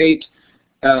create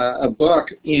a book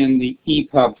in the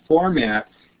EPUB format,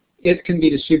 it can be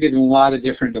distributed in a lot of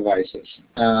different devices,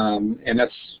 and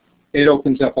it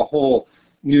opens up a whole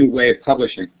new way of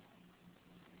publishing.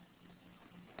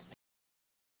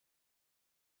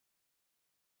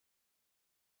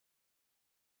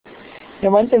 Now,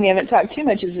 one thing we haven't talked too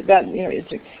much is about, it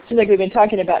seems like we've been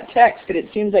talking about text, but it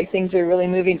seems like things are really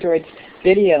moving towards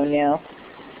video now,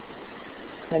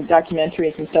 and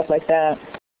documentaries and stuff like that.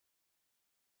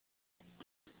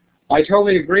 I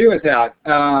totally agree with that,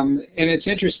 and it's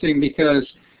interesting because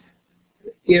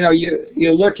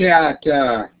you look at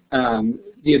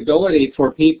the ability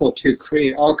for people to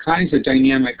create all kinds of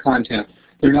dynamic content.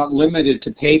 They're not limited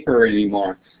to paper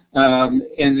anymore, and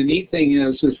the neat thing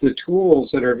is the tools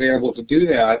that are available to do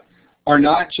that are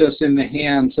not just in the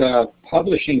hands of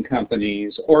publishing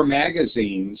companies or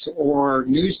magazines or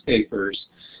newspapers.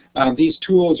 These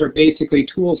tools are basically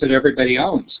tools that everybody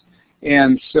owns,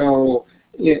 and so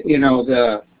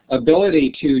the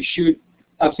ability to shoot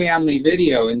a family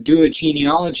video and do a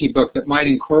genealogy book that might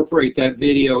incorporate that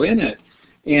video in it,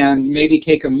 and maybe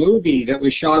take a movie that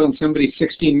was shot on somebody's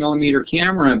 16mm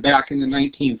camera back in the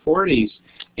 1940s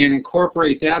and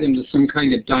incorporate that into some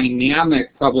kind of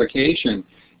dynamic publication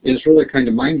is really kind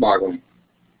of mind-boggling.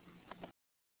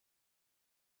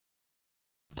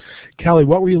 Callie,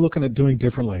 what were you looking at doing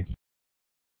differently?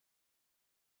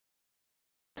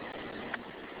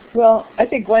 Well, I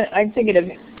think I'm thinking of,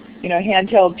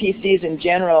 handheld PCs in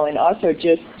general, and also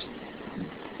just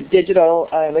digital,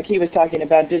 like he was talking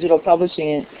about, digital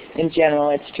publishing in general.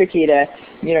 It's tricky to,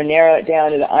 narrow it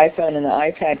down to the iPhone and the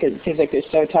iPad because it seems like they're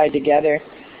so tied together.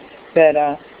 But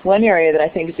one area that I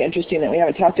think is interesting that we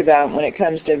haven't talked about when it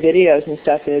comes to videos and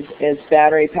stuff is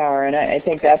battery power, and I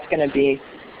think that's going to be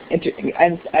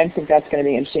I think that's going to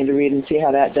be interesting to read and see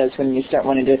how that does when you start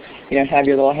wanting to, have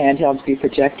your little handhelds be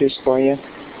projectors for you.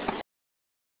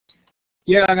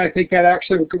 Yeah, and I think that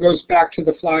actually goes back to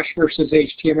the Flash versus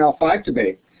HTML5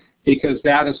 debate, because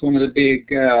that is one of the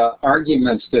big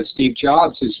arguments that Steve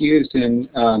Jobs has used in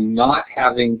not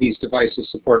having these devices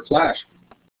support Flash.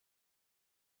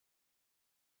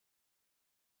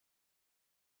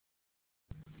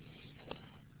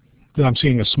 I'm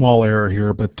seeing a small error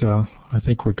here, but I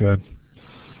think we're good.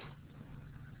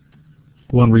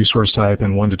 1 resource type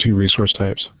and 1 to 2 resource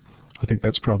types. I think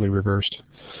that's probably reversed.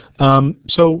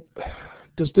 So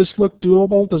does this look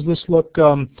doable? Does this look,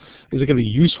 is it going to be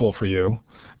useful for you?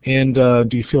 And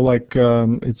do you feel like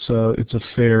it's a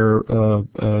fair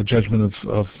judgment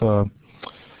of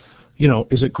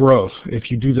is it growth? If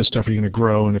you do this stuff, are you going to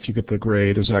grow? And if you get the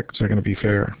grade, is that going to be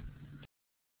fair?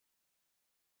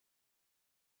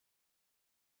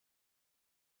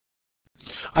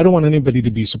 I don't want anybody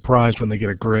to be surprised when they get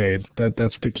a grade.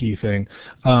 That's the key thing.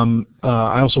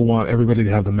 I also want everybody to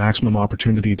have the maximum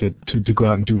opportunity to go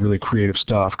out and do really creative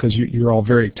stuff, because you're all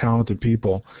very talented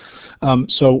people.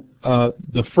 So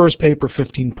the first paper,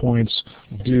 15 points,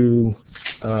 due,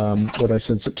 what I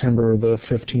said, September the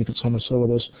 15th, it's on the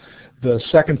syllabus. The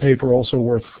second paper, also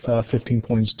worth 15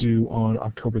 points, due on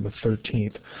October the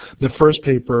 13th. The first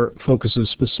paper focuses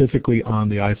specifically on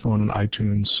the iPhone and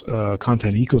iTunes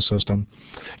content ecosystem.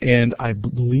 And I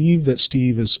believe that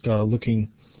Steve is looking,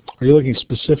 are you looking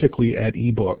specifically at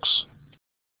ebooks?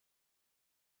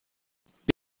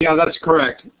 Yeah, that's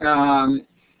correct.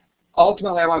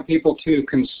 Ultimately, I want people to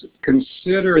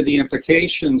consider the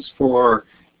implications for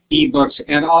ebooks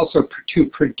and also to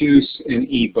produce an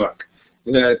ebook.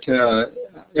 That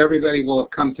everybody will have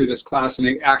come through this class and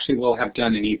they actually will have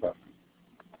done an ebook.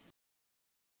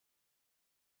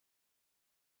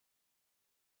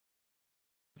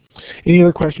 Any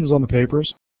other questions on the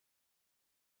papers?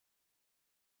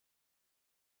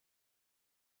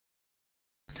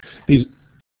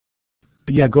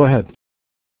 Yeah, go ahead.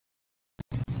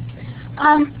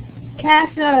 Can I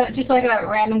ask just like a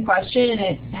random question, and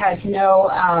it has no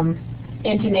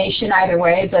intonation either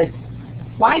way, but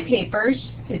why papers?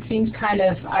 It seems kind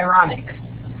of ironic.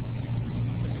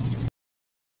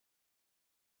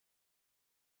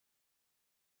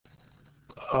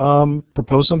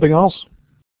 Propose something else.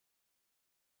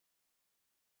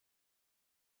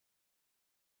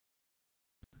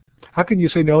 How can you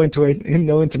say no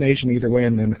intonation either way,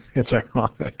 and then it's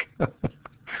ironic?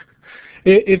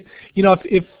 If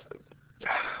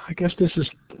I guess this is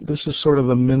sort of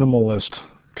the minimalist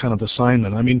kind of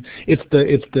assignment. I mean, it's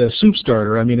the soup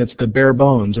starter. I mean, it's the bare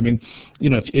bones. I mean,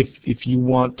 if you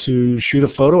want to shoot a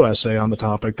photo essay on the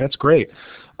topic, that's great.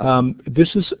 This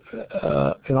is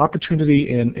an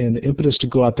opportunity and impetus to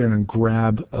go out there and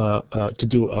grab to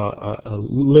do a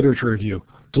literature review,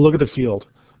 to look at the field,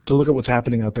 to look at what's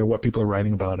happening out there, what people are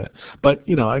writing about it. But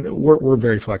we're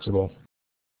very flexible.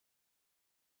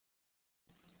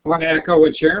 I want to echo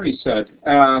what Jeremy said.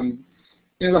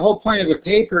 The whole point of a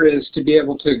paper is to be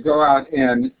able to go out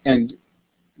and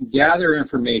gather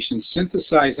information,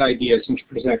 synthesize ideas, and to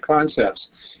present concepts.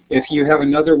 If you have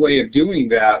another way of doing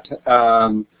that,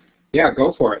 yeah,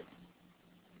 go for it.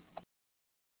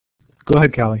 Go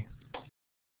ahead, Callie.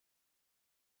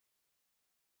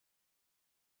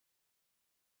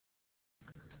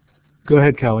 Go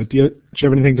ahead, Callie. Do you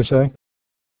have anything to say?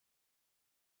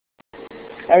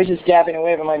 I was just gabbing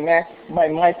away, but my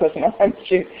mic wasn't on.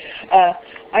 Shoot.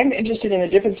 I'm interested in the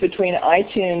difference between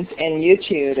iTunes and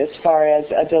YouTube as far as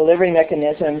a delivery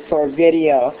mechanism for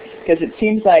video, because it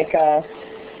seems like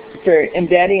for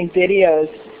embedding videos,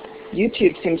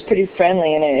 YouTube seems pretty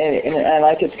friendly, and I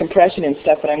like its compression and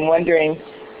stuff. But I'm wondering,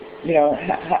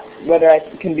 whether I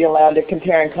can be allowed to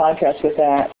compare and contrast with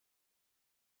that.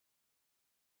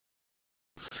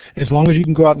 As long as you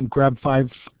can go out and grab five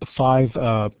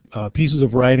pieces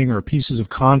of writing or pieces of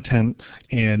content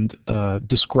and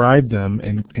describe them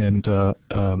and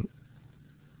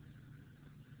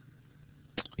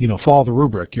follow the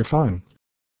rubric, you're fine.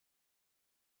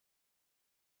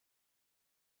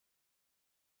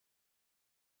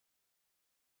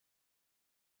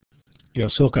 Yeah,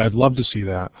 Silke, I'd love to see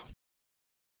that.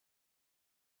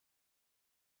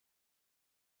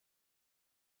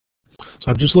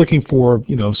 So I'm just looking for,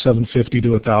 750 to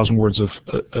 1,000 words of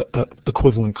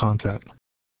equivalent content.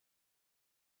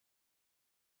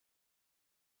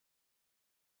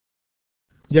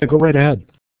 Yeah, go right ahead.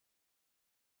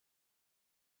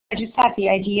 I just had the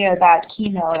idea about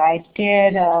Keynote. I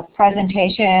did a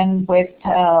presentation with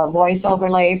voice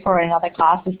overlay for another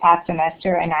class this past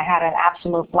semester, and I had an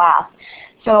absolute blast.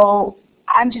 So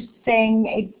I'm just saying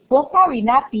it will probably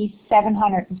not be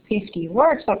 750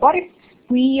 words, but what if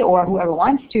we, or whoever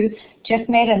wants to, just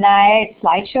made a nice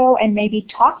slideshow and maybe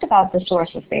talked about the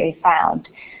sources they found,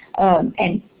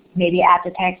 and maybe add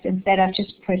the text instead of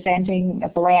just presenting a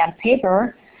bland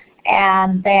paper.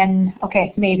 And then,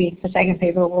 okay, maybe the second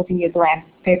paper will be a bland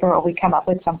paper, or we come up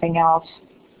with something else.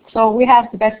 So we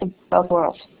have the best of both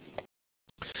worlds.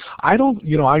 I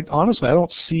honestly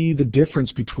don't see the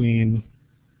difference between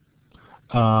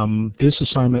this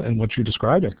assignment and what you're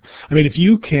describing. I mean, if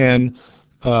you can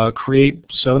create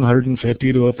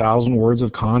 750 to 1,000 words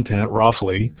of content,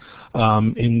 roughly,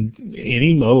 in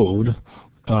any mode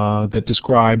that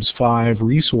describes 5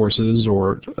 resources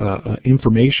or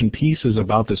information pieces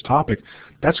about this topic,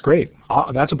 that's great.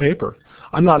 That's a paper.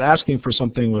 I'm not asking for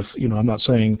something with, I'm not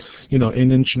saying, an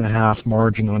 1.5 inch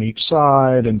margin on each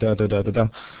side and da-da-da-da-da.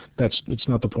 It's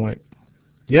not the point.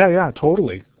 Yeah,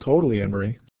 totally,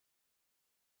 Anne-Marie.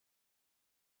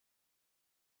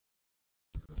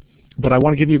 But I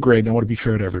want to give you a grade, and I want to be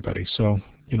fair to everybody. So,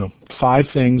 5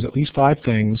 things, at least 5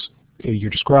 things. You're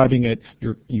describing it.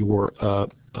 You're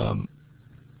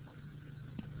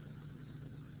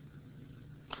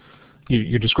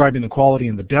you're describing the quality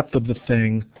and the depth of the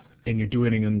thing, and you're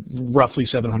doing it in roughly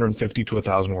 750 to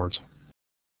 1,000 words.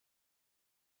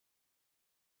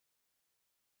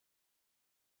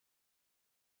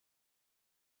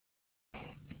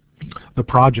 The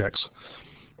projects.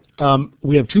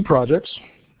 We have 2 projects.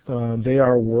 They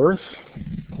are worth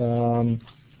 20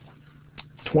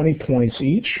 points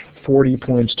each, 40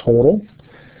 points total.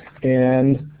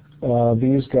 And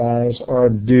these guys are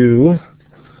due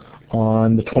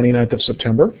on the 29th of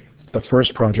September. The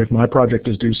first project, my project,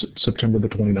 is due September the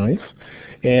 29th.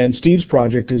 And Steve's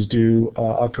project is due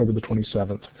October the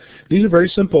 27th. These are very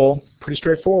simple, pretty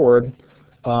straightforward.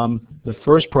 The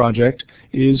first project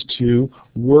is to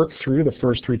work through the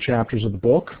first 3 chapters of the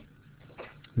book,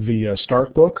 the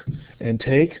start book, and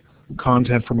take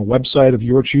content from a website of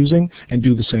your choosing and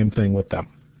do the same thing with them.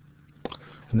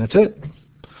 And that's it.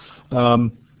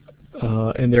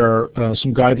 And there are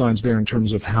some guidelines there in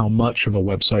terms of how much of a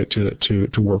website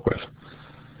to work with.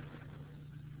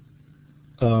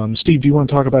 Steve, do you want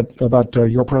to talk about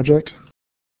your project?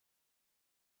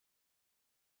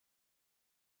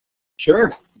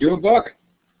 Sure. Do a book,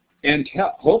 and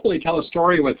hopefully tell a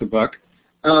story with the book.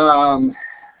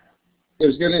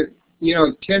 There's going to,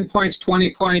 10 points,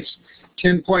 20 points.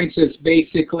 10 points is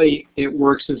basically it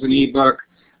works as an ebook,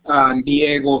 be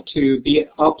able to be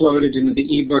uploaded into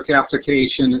the ebook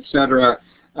application, etc.,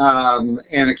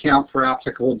 and account for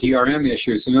applicable DRM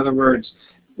issues. In other words,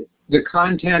 the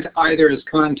content either is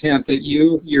content that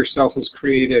you yourself has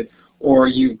created, or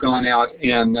you've gone out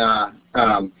and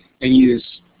used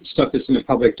stuff that's in the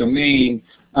public domain,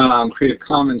 Creative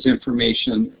Commons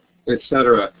information,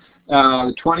 etc.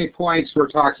 20 points, we're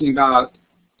talking about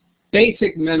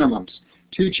basic minimums.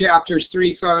 2 chapters,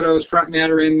 3 photos, front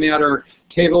matter, end matter,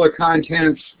 table of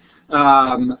contents,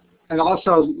 and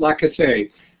also, like I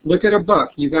say, look at a book.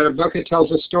 You've got a book that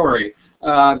tells a story.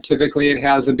 Typically it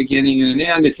has a beginning and an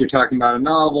end if you're talking about a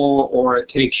novel, or it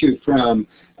takes you from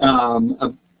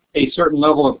a certain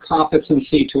level of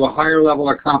competency to a higher level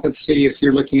of competency if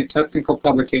you're looking at technical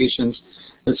publications,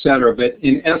 etc. But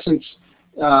in essence,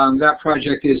 that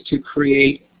project is to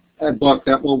create a book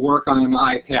that will work on an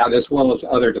iPad as well as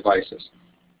other devices.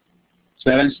 Does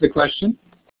that answer the question?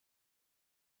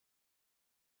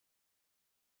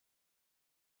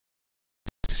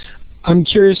 I'm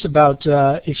curious about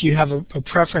if you have a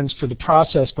preference for the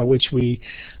process by which we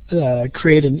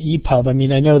create an EPUB. I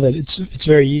mean, I know that it's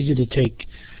very easy to take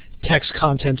text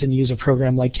content and use a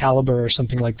program like LIBR or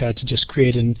something like that to just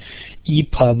create an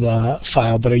EPUB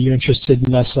file, but are you interested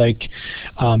in us like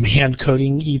hand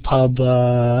coding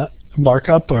EPUB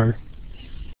markup, or?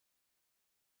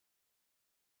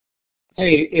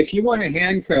 Hey, if you want to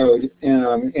hand code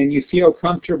and you feel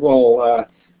comfortable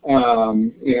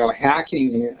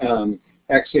hacking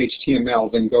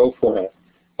XHTML, then go for it.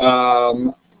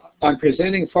 I'm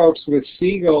presenting folks with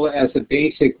Siegel as a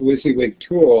basic WYSIWYG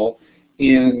tool,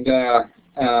 and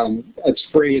it's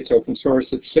free, it's open source,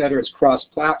 etc. It's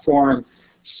cross-platform,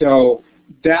 so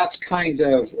that's kind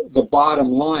of the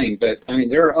bottom line. But I mean,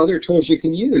 there are other tools you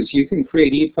can use. You can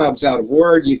create EPUBs out of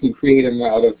Word. You can create them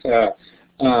out of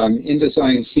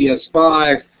InDesign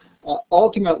CS5.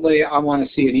 Ultimately, I want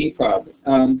to see an EPUB.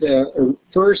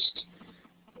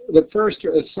 The first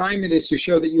assignment is to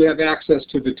show that you have access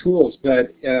to the tools,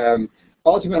 but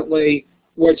ultimately,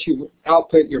 what you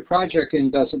output your project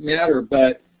in doesn't matter,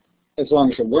 but as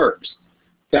long as it works.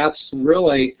 That's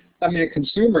really, I mean, a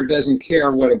consumer doesn't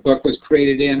care what a book was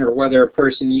created in or whether a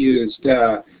person used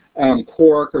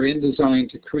Quark or InDesign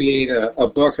to create a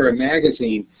book or a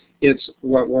magazine. It's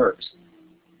what works.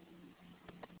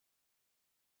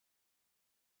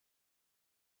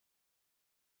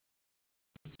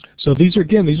 So these are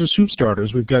soup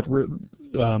starters. We've got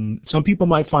some people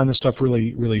might find this stuff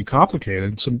really, really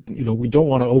complicated. Some, we don't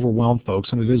want to overwhelm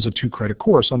folks, and it is a 2-credit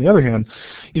course. On the other hand,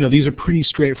 these are pretty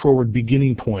straightforward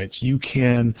beginning points. You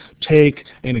can take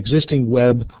an existing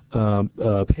web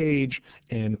page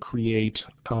and create,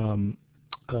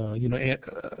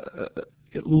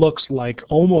 it looks like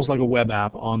almost like a web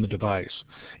app on the device,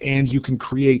 and you can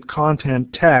create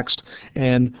content text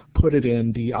and put it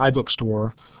in the iBook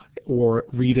store, or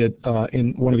read it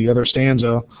in one of the other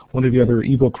Stanza, one of the other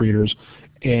ebook readers,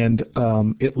 and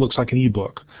it looks like an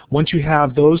ebook. Once you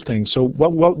have those things, so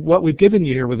what we've given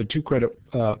you here with a 2-credit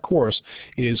course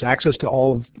is access to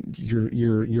all of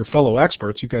your fellow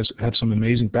experts. You guys have some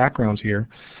amazing backgrounds here,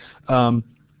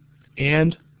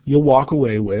 and you'll walk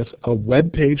away with a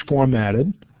web page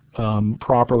formatted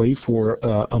properly for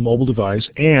a mobile device,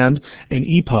 and an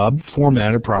EPUB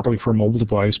formatted properly for a mobile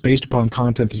device based upon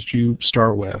content that you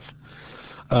start with.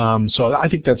 So I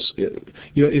think that's,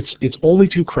 it's only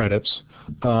 2 credits.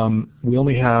 we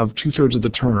only have 2/3 of the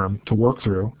term to work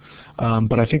through,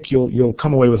 but I think you'll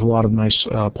come away with a lot of nice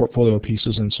portfolio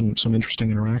pieces and some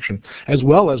interesting interaction, as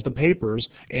well as the papers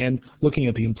and looking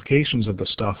at the implications of the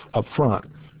stuff up front.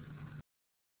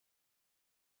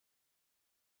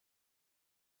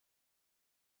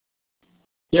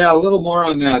 Yeah, a little more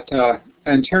on that.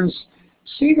 In terms,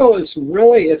 Siegel is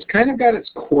really, it's kind of got its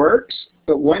quirks,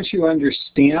 but once you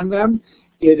understand them,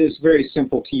 it is very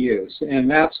simple to use. And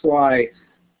that's why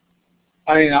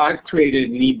I've created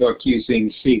an ebook using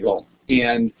Siegel.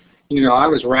 And, you know, I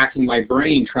was racking my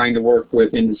brain trying to work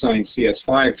with InDesign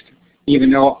CS5.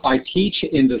 Even though I teach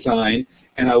InDesign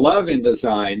and I love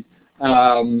InDesign,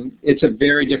 it's a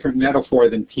very different metaphor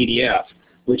than PDF,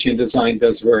 which InDesign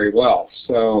does very well.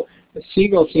 So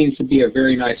Siegel seems to be a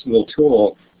very nice little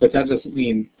tool, but that doesn't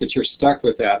mean that you're stuck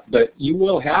with that. But you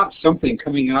will have something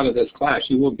coming out of this class.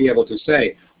 You will be able to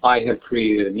say, I have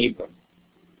created an ebook.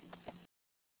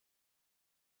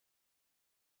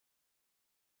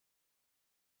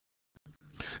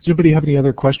 Does anybody have any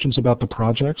other questions about the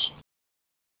projects?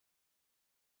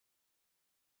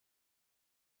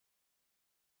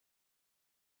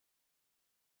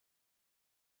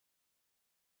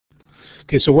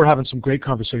 Okay, so we're having some great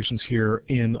conversations here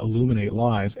in Illuminate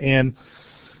Live, and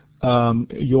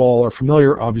you all are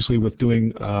familiar, obviously, with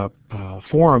doing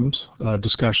forums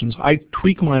discussions. I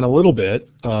tweak mine a little bit,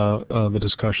 the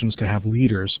discussions, to have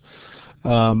leaders.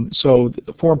 So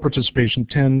the forum participation,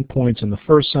 10 points in the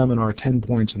first seminar, 10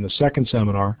 points in the second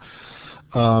seminar.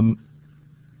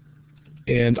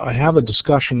 And I have a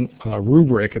discussion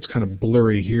rubric. It's kind of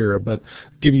blurry here, but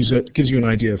gives you an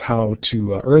idea of how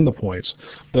to earn the points.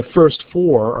 The first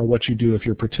 4 are what you do if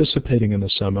you're participating in the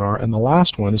seminar, and the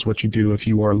last one is what you do if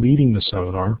you are leading the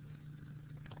seminar.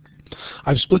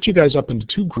 I've split you guys up into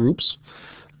 2 groups,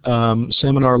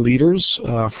 seminar leaders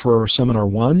for Seminar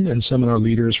 1 and seminar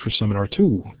leaders for Seminar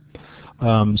 2.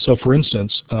 So for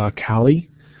instance, Callie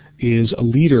is a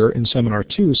leader in Seminar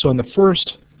 2, so in the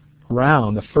first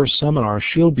round, the first seminar,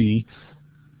 she'll be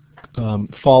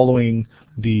following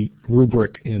the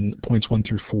rubric in points 1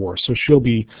 through 4. So she'll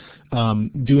be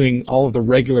doing all of the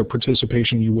regular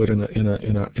participation you would in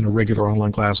a regular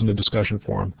online class in a discussion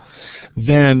forum.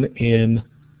 Then in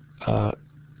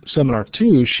Seminar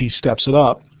 2, she steps it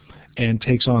up and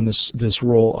takes on this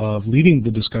role of leading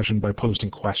the discussion by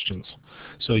posting questions.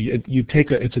 So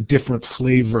it's a different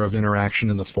flavor of interaction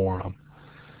in the forum.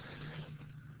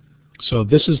 So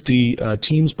this is the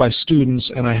teams by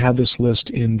students, and I had this list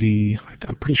in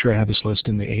I'm pretty sure I had this list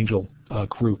in the Angel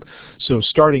group. So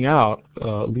starting out,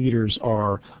 leaders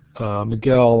are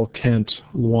Miguel, Kent,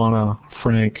 Luana,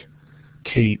 Frank,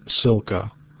 Kate,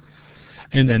 Silka.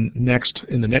 And then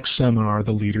in the next seminar,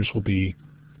 the leaders will be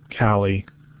Callie,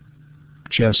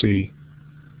 Jesse,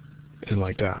 and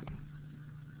like that.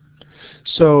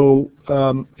 So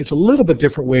it's a little bit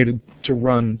different way to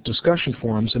run discussion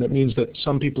forums, and it means that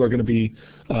some people are going to be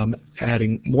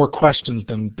adding more questions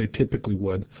than they typically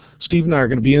would. Steve and I are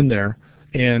going to be in there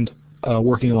and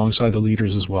working alongside the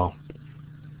leaders as well.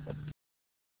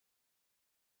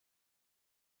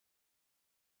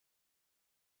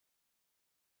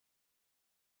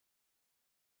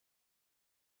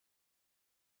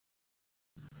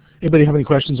 Anybody have any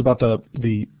questions about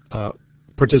the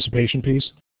participation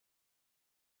piece?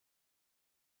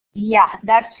 Yeah,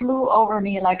 that flew over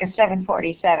me like a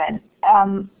 747.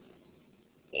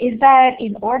 Is that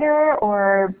in order,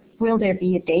 or will there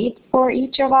be a date for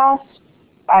each of us?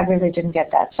 I really didn't get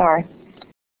that, sorry.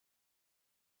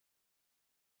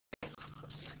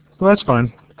 Well, that's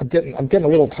fine. I'm getting a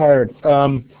little tired.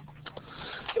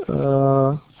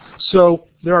 So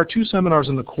there are 2 seminars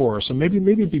in the course, and maybe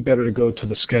it'd be better to go to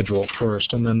the schedule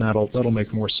first, and then that'll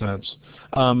make more sense.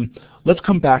 Let's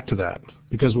come back to that,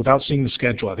 because without seeing the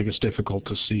schedule, I think it's difficult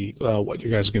to see what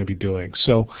you guys are going to be doing.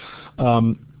 So,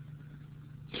 don't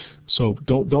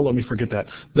let me forget that.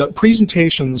 The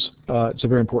presentations, it's a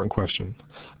very important question.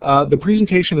 The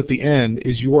presentation at the end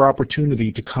is your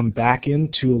opportunity to come back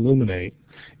into Illuminate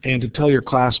and to tell your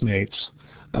classmates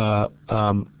to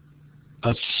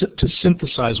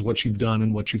synthesize what you've done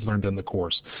and what you've learned in the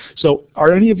course. So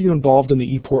are any of you involved in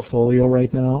the ePortfolio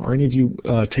right now? Are any of you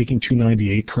taking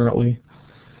 298 currently?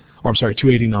 Or I'm sorry,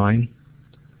 289?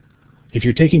 If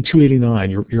you're taking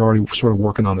 289, you're already sort of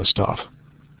working on this stuff.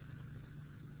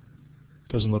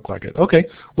 Doesn't look like it. Okay,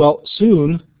 well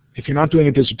soon, if you're not doing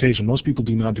a dissertation, most people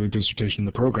do not do a dissertation in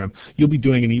the program, you'll be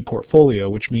doing an ePortfolio,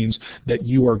 which means that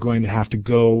you are going to have to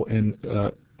go and,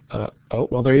 oh,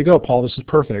 well there you go, Paul, this is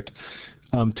perfect.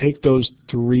 Take those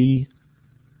 3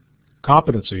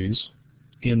 competencies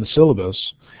in the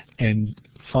syllabus and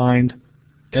find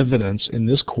evidence in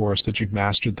this course that you've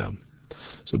mastered them.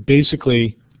 So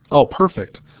basically, oh,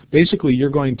 perfect. Basically, you're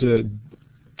going to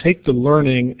take the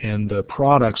learning and the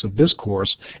products of this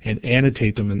course and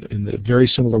annotate them in a very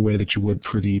similar way that you would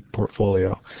for the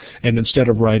portfolio. And instead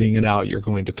of writing it out, you're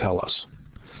going to tell us.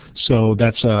 So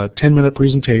that's a 10-minute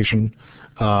presentation.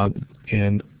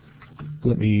 And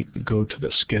let me go to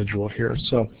the schedule here.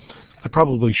 So I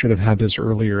probably should have had this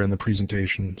earlier in the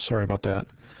presentation. Sorry about that.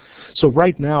 So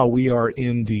right now we are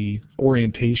in the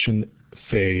orientation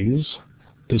phase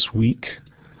this week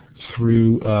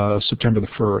through September the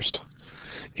 1st.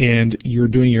 And you're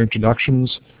doing your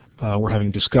introductions. We're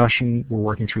having discussion. We're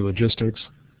working through logistics.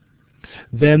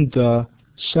 Then the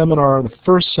seminar, the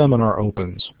first seminar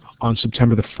opens on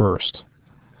September the 1st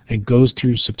and goes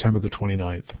through September the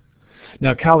 29th.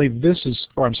 Now, Callie,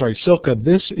 Silka,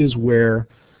 this is where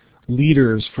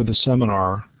leaders for the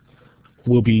seminar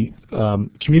will be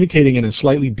communicating in a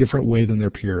slightly different way than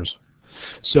their peers.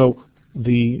 So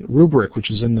the rubric, which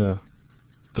is in the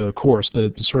course,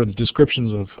 the sort of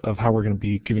descriptions of how we're going to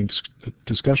be giving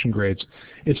discussion grades,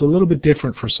 it's a little bit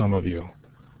different for some of you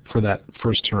for that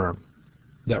first term,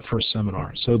 that first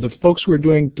seminar. So the folks who are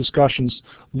doing discussions,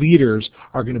 leaders,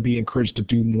 are going to be encouraged to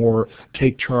do more,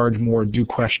 take charge more, do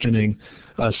questioning,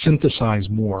 synthesize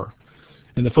more.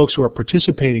 And the folks who are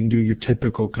participating do your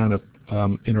typical kind of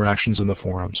interactions in the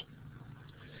forums.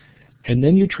 And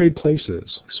then you trade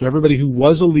places. So everybody who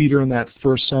was a leader in that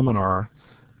first seminar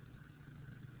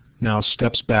now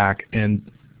steps back, and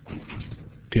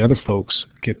the other folks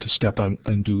get to step on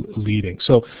and do leading.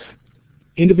 So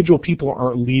individual people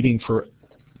aren't leading for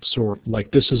sort of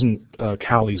like this isn't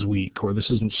Callie's week or this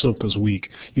isn't Silka's week.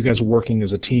 You guys are working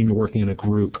as a team, you're working in a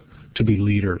group to be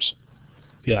leaders.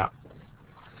 Yeah.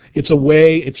 It's a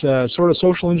way, it's a sort of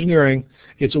social engineering.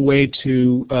 It's a way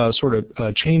to sort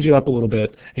of change it up a little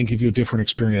bit and give you a different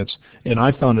experience. And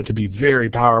I found it to be very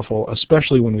powerful,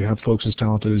 especially when we have folks as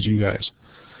talented as you guys.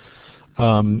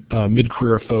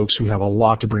 Mid-career folks who have a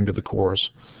lot to bring to the course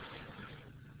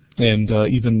and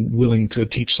even willing to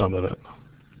teach some of it,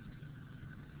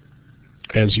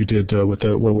 as you did with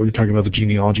what we were talking about, the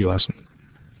genealogy lesson.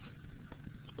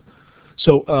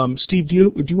 So Steve, do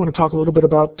you want to talk a little bit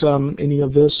about any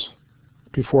of this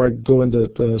before I go into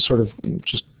the sort of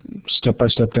just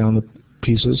step-by-step down the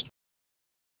pieces?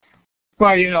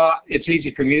 Well, you know, it's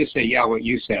easy for me to say, yeah, what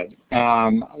you said.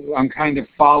 I'm kind of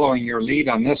following your lead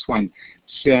on this one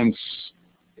since,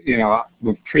 you know,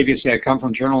 previously I come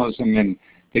from journalism and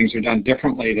things are done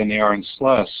differently than they are in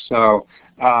SLUS. So,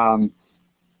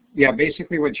 yeah,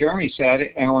 basically what Jeremy said,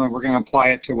 and we're going to apply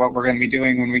it to what we're going to be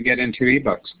doing when we get into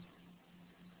ebooks.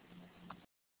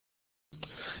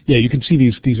 Yeah, you can see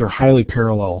these are highly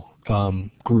parallel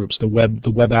groups, the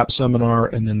web app seminar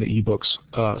and then the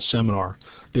ebooks seminar.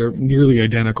 They're nearly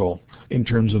identical in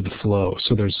terms of the flow.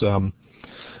 So there's a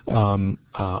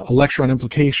lecture on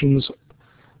implications,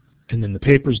 and then the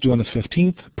paper's due on the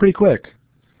 15th, pretty quick.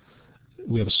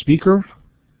 We have a speaker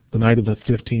the night of the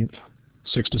 15th,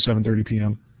 6 to 7:30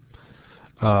 p.m.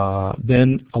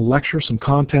 Then a lecture, some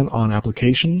content on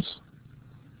applications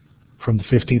from the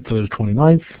 15th to the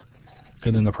 29th,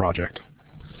 and then the project.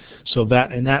 So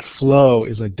that flow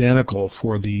is identical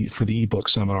for the ebook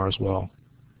seminar as well.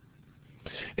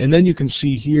 And then you can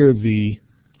see here the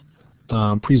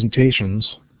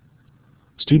presentations,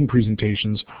 student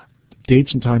presentations.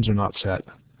 Dates and times are not set.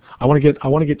 I want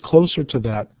to get closer to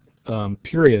that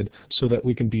period so that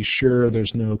we can be sure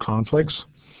there's no conflicts.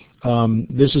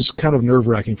 This is kind of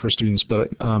nerve-wracking for students, but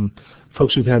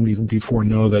folks who've had me even before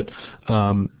know that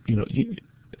you know,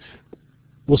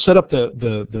 we'll set up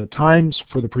the times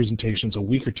for the presentations a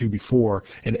week or two before,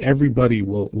 and everybody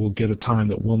will get a time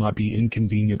that will not be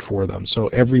inconvenient for them. So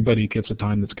everybody gets a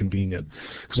time that's convenient.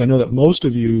 Because I know that most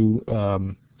of you,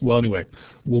 well anyway,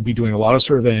 we'll be doing a lot of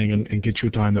surveying and get you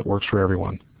a time that works for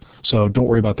everyone. So don't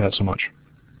worry about that so much.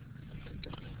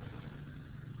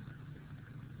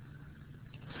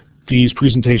 These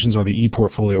presentations are the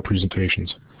e-portfolio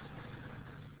presentations.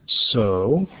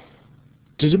 So,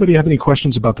 does anybody have any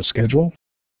questions about the schedule?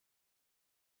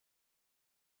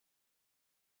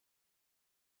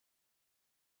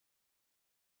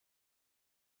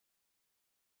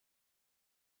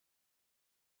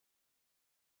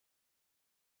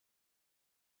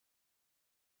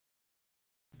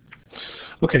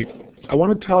 Okay, I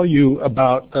want to tell you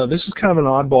about, this is kind of an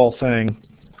oddball thing.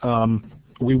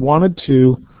 We wanted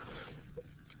to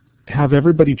have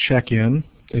everybody check in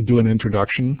and do an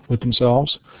introduction with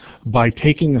themselves by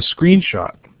taking a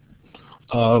screenshot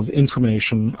of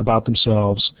information about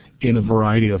themselves in a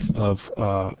variety of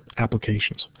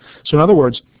applications. So in other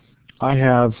words, I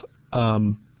have,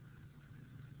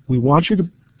 we want you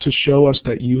to show us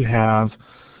that you have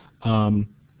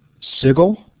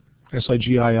SIGIL,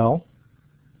 S-I-G-I-L,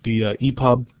 the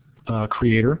EPUB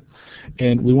creator,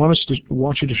 and we want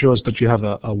you to show us that you have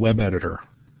a web editor.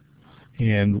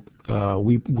 And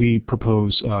we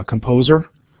propose Composer,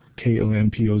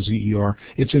 K-O-M-P-O-Z-E-R.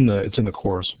 It's in the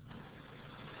course.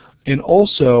 And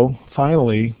also,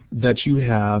 finally, that you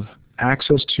have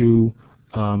access to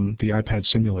the iPad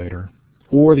simulator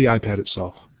or the iPad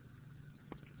itself.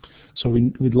 So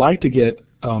we'd like to get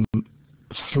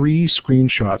 3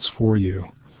 screenshots for you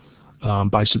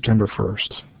by September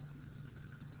 1st.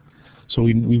 So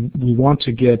we want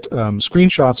to get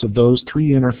screenshots of those 3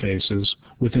 interfaces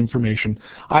with information.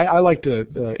 I like to.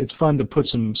 It's fun to put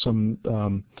some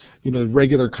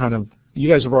regular kind of. You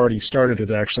guys have already started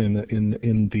it actually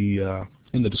in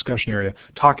the discussion area,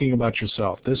 talking about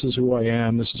yourself. This is who I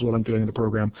am. This is what I'm doing in the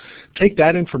program. Take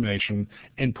that information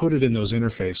and put it in those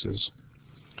interfaces.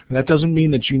 And that doesn't mean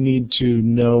that you need to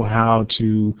know how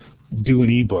to do an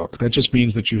ebook. That just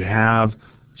means that you have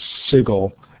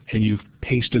SIGIL and you've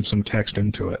pasted some text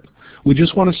into it. We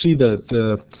just want to see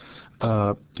the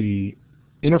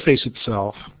interface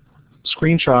itself,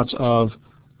 screenshots of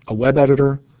a web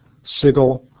editor,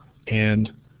 SIGIL,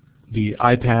 and the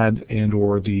iPad and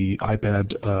or the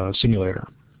iPad simulator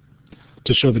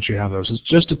to show that you have those. It's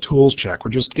just a tools check.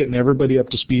 We're just getting everybody up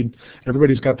to speed.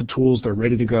 Everybody's got the tools. They're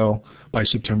ready to go by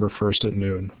September 1st at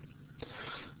noon.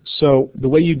 So the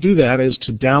way you do that is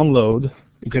to download.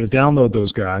 You've got to download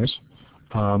those guys,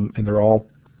 and they're all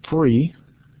free.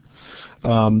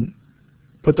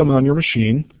 Put them on your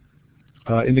machine.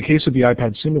 In the case of the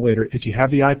iPad simulator, if you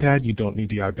have the iPad, you don't need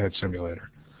the iPad simulator.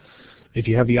 If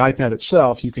you have the iPad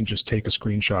itself, you can just take a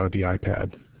screenshot of the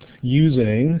iPad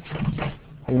using, I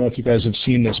don't know if you guys have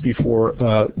seen this before,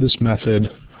 this method.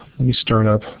 Let me start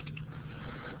up.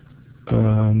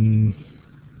 Have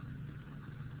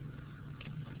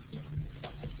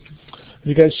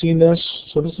you guys seen this?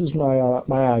 So this is my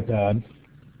my iPad,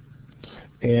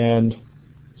 and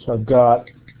so I've got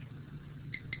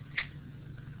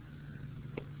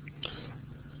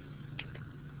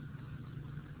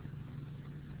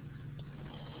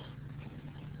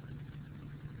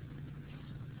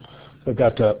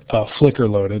Flickr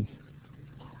loaded.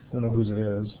 I don't know whose it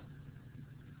is.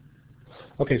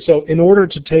 Okay, so in order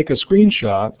to take a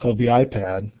screenshot of the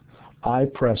iPad, I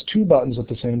press 2 buttons at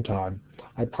the same time.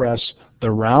 I press the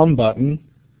round button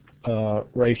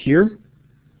right here,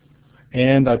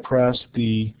 and I press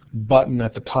the button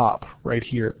at the top right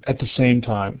here at the same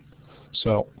time.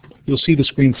 So you'll see the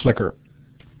screen flicker.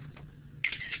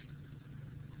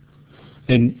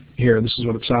 And here, this is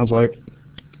what it sounds like.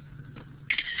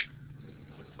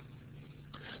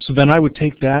 So then I would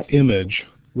take that image,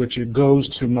 which it goes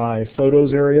to my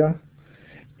photos area,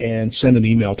 and send an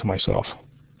email to myself.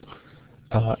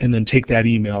 And then take that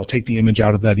email, take the image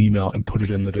out of that email, and put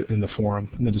it in the forum,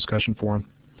 in the discussion forum.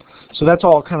 So that's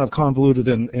all kind of convoluted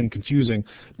and confusing.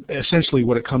 Essentially,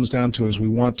 what it comes down to is we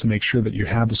want to make sure that you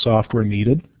have the software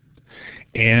needed,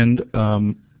 and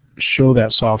show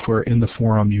that software in the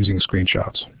forum using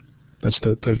screenshots. That's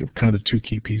the kind of the 2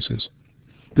 key pieces.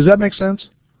 Does that make sense?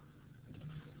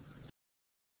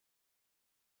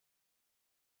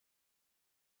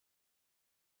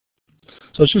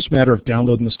 So it's just a matter of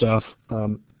downloading the stuff,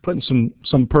 putting some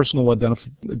personal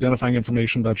identifying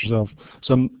information about yourself,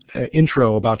 some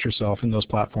intro about yourself in those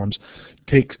platforms.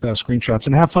 Take screenshots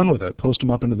and have fun with it. Post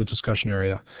them up into the discussion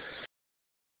area.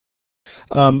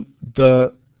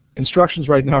 The instructions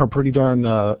right now are pretty darn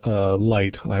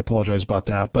light. I apologize about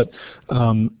that. But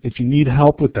if you need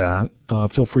help with that,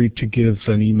 feel free to give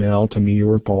an email to me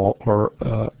or Paul or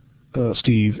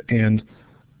Steve, and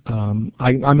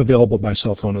I'm available by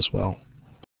cell phone as well.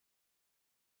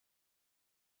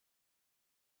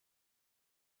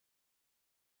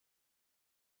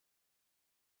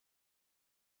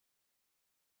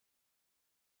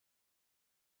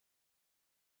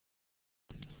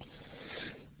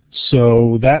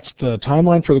 So that's the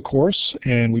timeline for the course,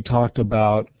 and we talked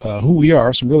about who we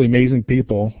are, some really amazing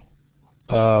people.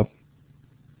 That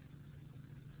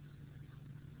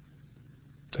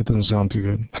doesn't sound too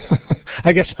good.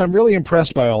 I guess I'm really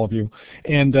impressed by all of you.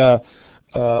 And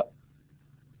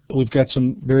we've got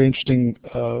some very interesting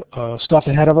stuff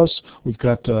ahead of us. We've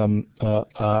got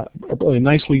a really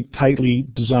nicely, tightly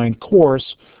designed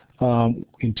course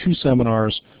in 2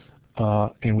 seminars,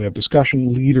 and we have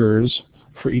discussion leaders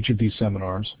for each of these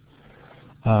seminars.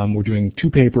 We're doing 2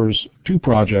 papers, 2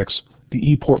 projects, the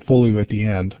e-portfolio at the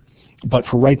end. But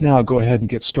for right now, go ahead and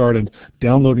get started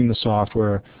downloading the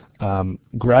software,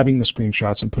 grabbing the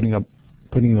screenshots, and putting them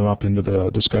up into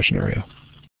the discussion area.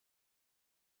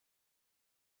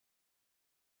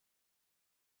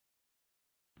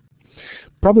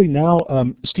 probably now,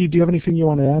 Steve, do you have anything you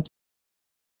want to add?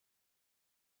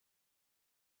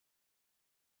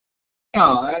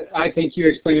 No, I think you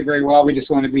explained it very well. We just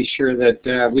want to be sure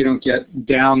that we don't get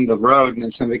down the road and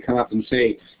then somebody come up and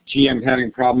say, gee, I'm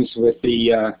having problems with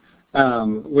the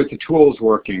tools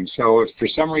working. So if for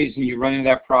some reason you run into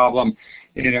that problem,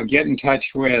 get in touch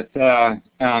with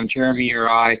Jeremy or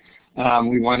I.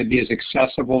 We want to be as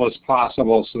accessible as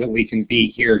possible so that we can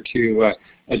be here to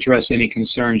address any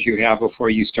concerns you have before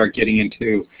you start getting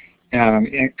into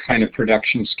any kind of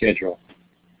production schedule.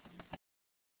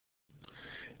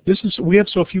 We have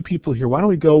so few people here. Why don't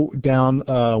we go down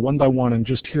one by one and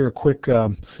just hear a quick,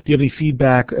 do you have any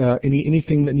feedback,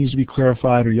 anything that needs to be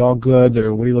clarified? Are you all good,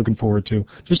 or what are you looking forward to?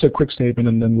 Just a quick statement,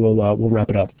 and then we'll wrap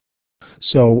it up.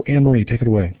 So, Anne-Marie, take it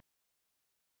away.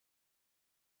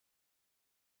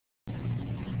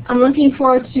 I'm looking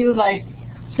forward to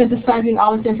synthesizing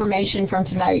all this information from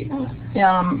tonight.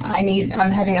 I'm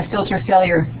having a filter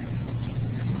failure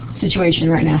situation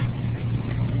right now.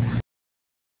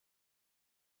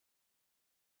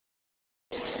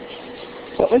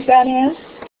 What was that, Anne?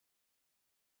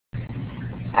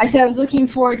 I said I was looking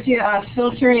forward to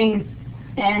filtering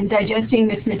and digesting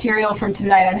this material from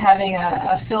tonight. I'm having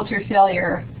a filter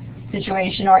failure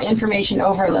situation or information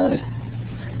overload.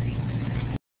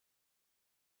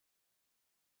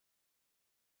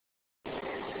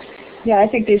 Yeah, I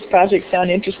think these projects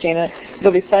sound interesting.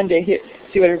 It'll be fun to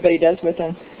see what everybody does with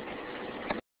them.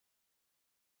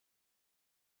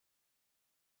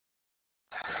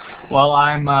 Well,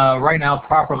 I'm right now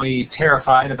properly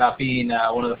terrified about being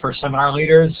one of the first seminar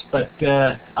leaders, but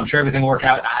I'm sure everything will work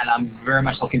out, and I'm very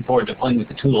much looking forward to playing with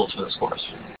the tools for this course.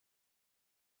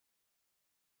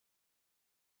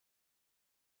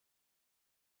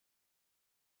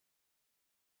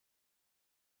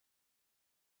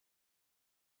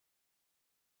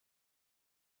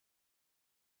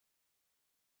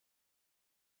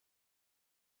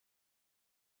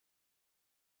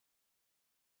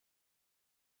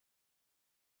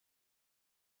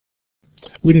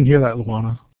 We didn't hear that,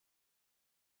 Luana.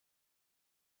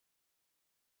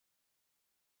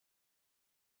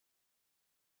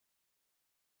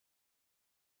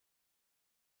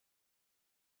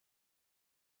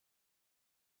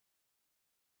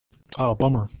 Oh,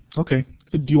 bummer. Okay.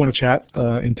 Do you want to chat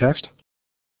in text?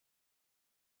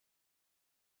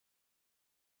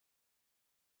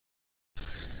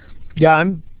 Yeah,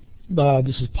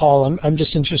 this is Paul. I'm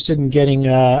just interested in getting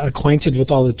acquainted with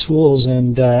all the tools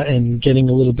and getting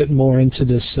a little bit more into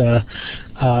this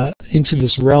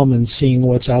realm and seeing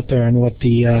what's out there and what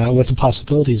the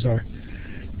possibilities are.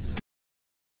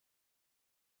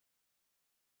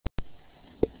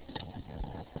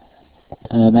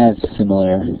 I have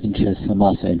similar interests. I'm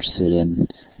also interested in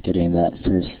getting that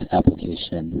first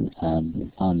application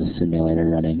on the simulator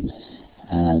running.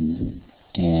 And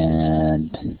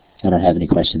I don't have any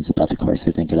questions about the course.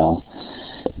 I think it all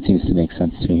seems to make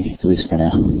sense to me, at least for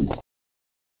now.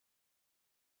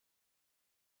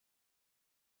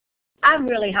 I'm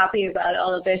really happy about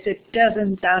all of this. It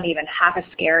doesn't sound even half as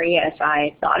scary as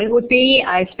I thought it would be.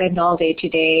 I spend all day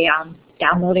today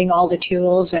downloading all the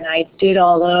tools, and I did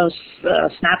all those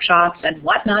snapshots and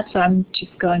whatnot, so I'm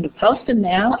just going to post them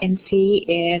now and see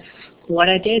if what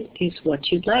I did is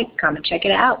what you'd like. Come and check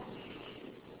it out.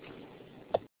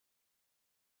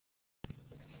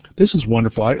 This is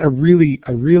wonderful. I really,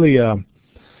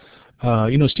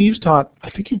 Steve's taught, I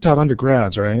think you've taught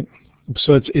undergrads, right?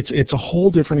 So it's a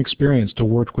whole different experience to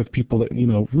work with people that,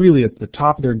 really at the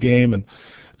top of their game and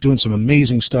doing some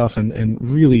amazing stuff, and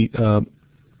really,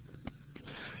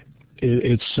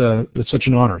 it's such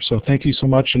an honor. So thank you so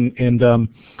much, and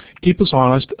keep us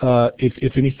honest.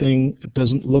 If anything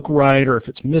doesn't look right, or if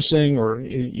it's missing, or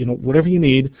whatever you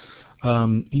need,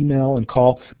 email and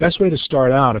call. Best way to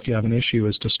start out if you have an issue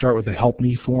is to start with the Help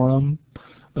Me forum.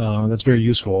 That's very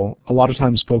useful. A lot of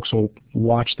times folks will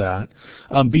watch that.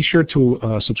 Be sure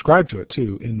to subscribe to it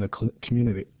too in the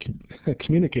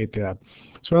Communicate tab.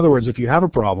 So in other words, if you have a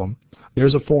problem,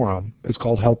 there's a forum. It's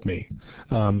called Help Me.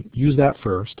 Use that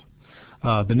first.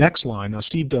 The next line, now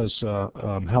Steve does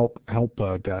help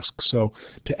desk. So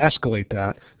to escalate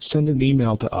that, send an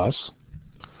email to us.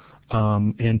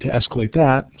 And to escalate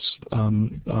that,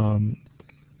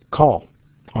 call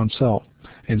on cell.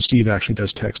 And Steve actually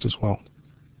does text as well.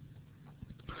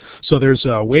 So there's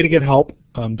a way to get help.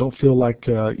 Don't feel like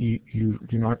you're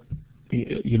not,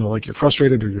 like you're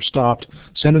frustrated or you're stopped.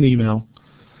 Send an email.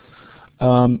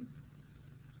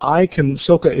 I can,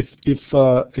 Silka,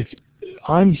 if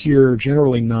I'm here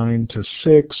generally 9 to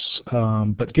 6,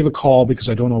 but give a call because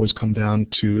I don't always come down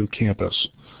to campus.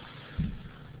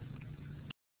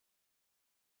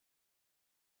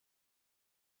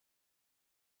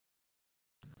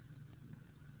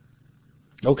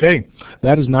 Okay,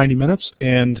 that is 90 minutes,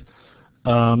 and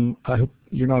I hope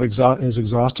you're not as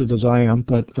exhausted as I am,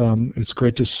 but it's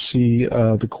great to see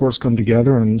the course come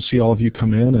together and see all of you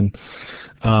come in,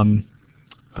 and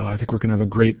I think we're going to have a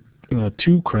great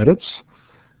 2 credits,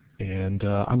 and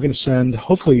I'm going to send,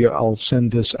 hopefully I'll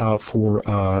send this out for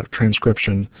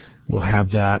transcription. We'll have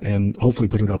that and hopefully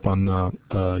put it up on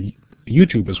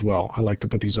YouTube as well. I like to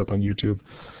put these up on YouTube.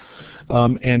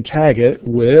 And tag it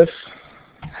with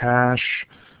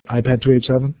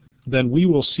 #iPad287. Then we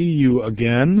will see you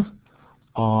again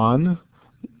on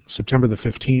September the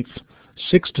 15th,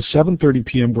 6 to 7:30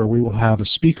 p.m., where we will have a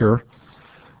speaker,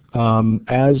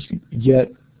 as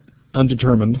yet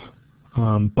undetermined,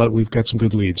 but we've got some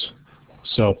good leads.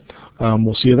 So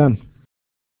we'll see you then.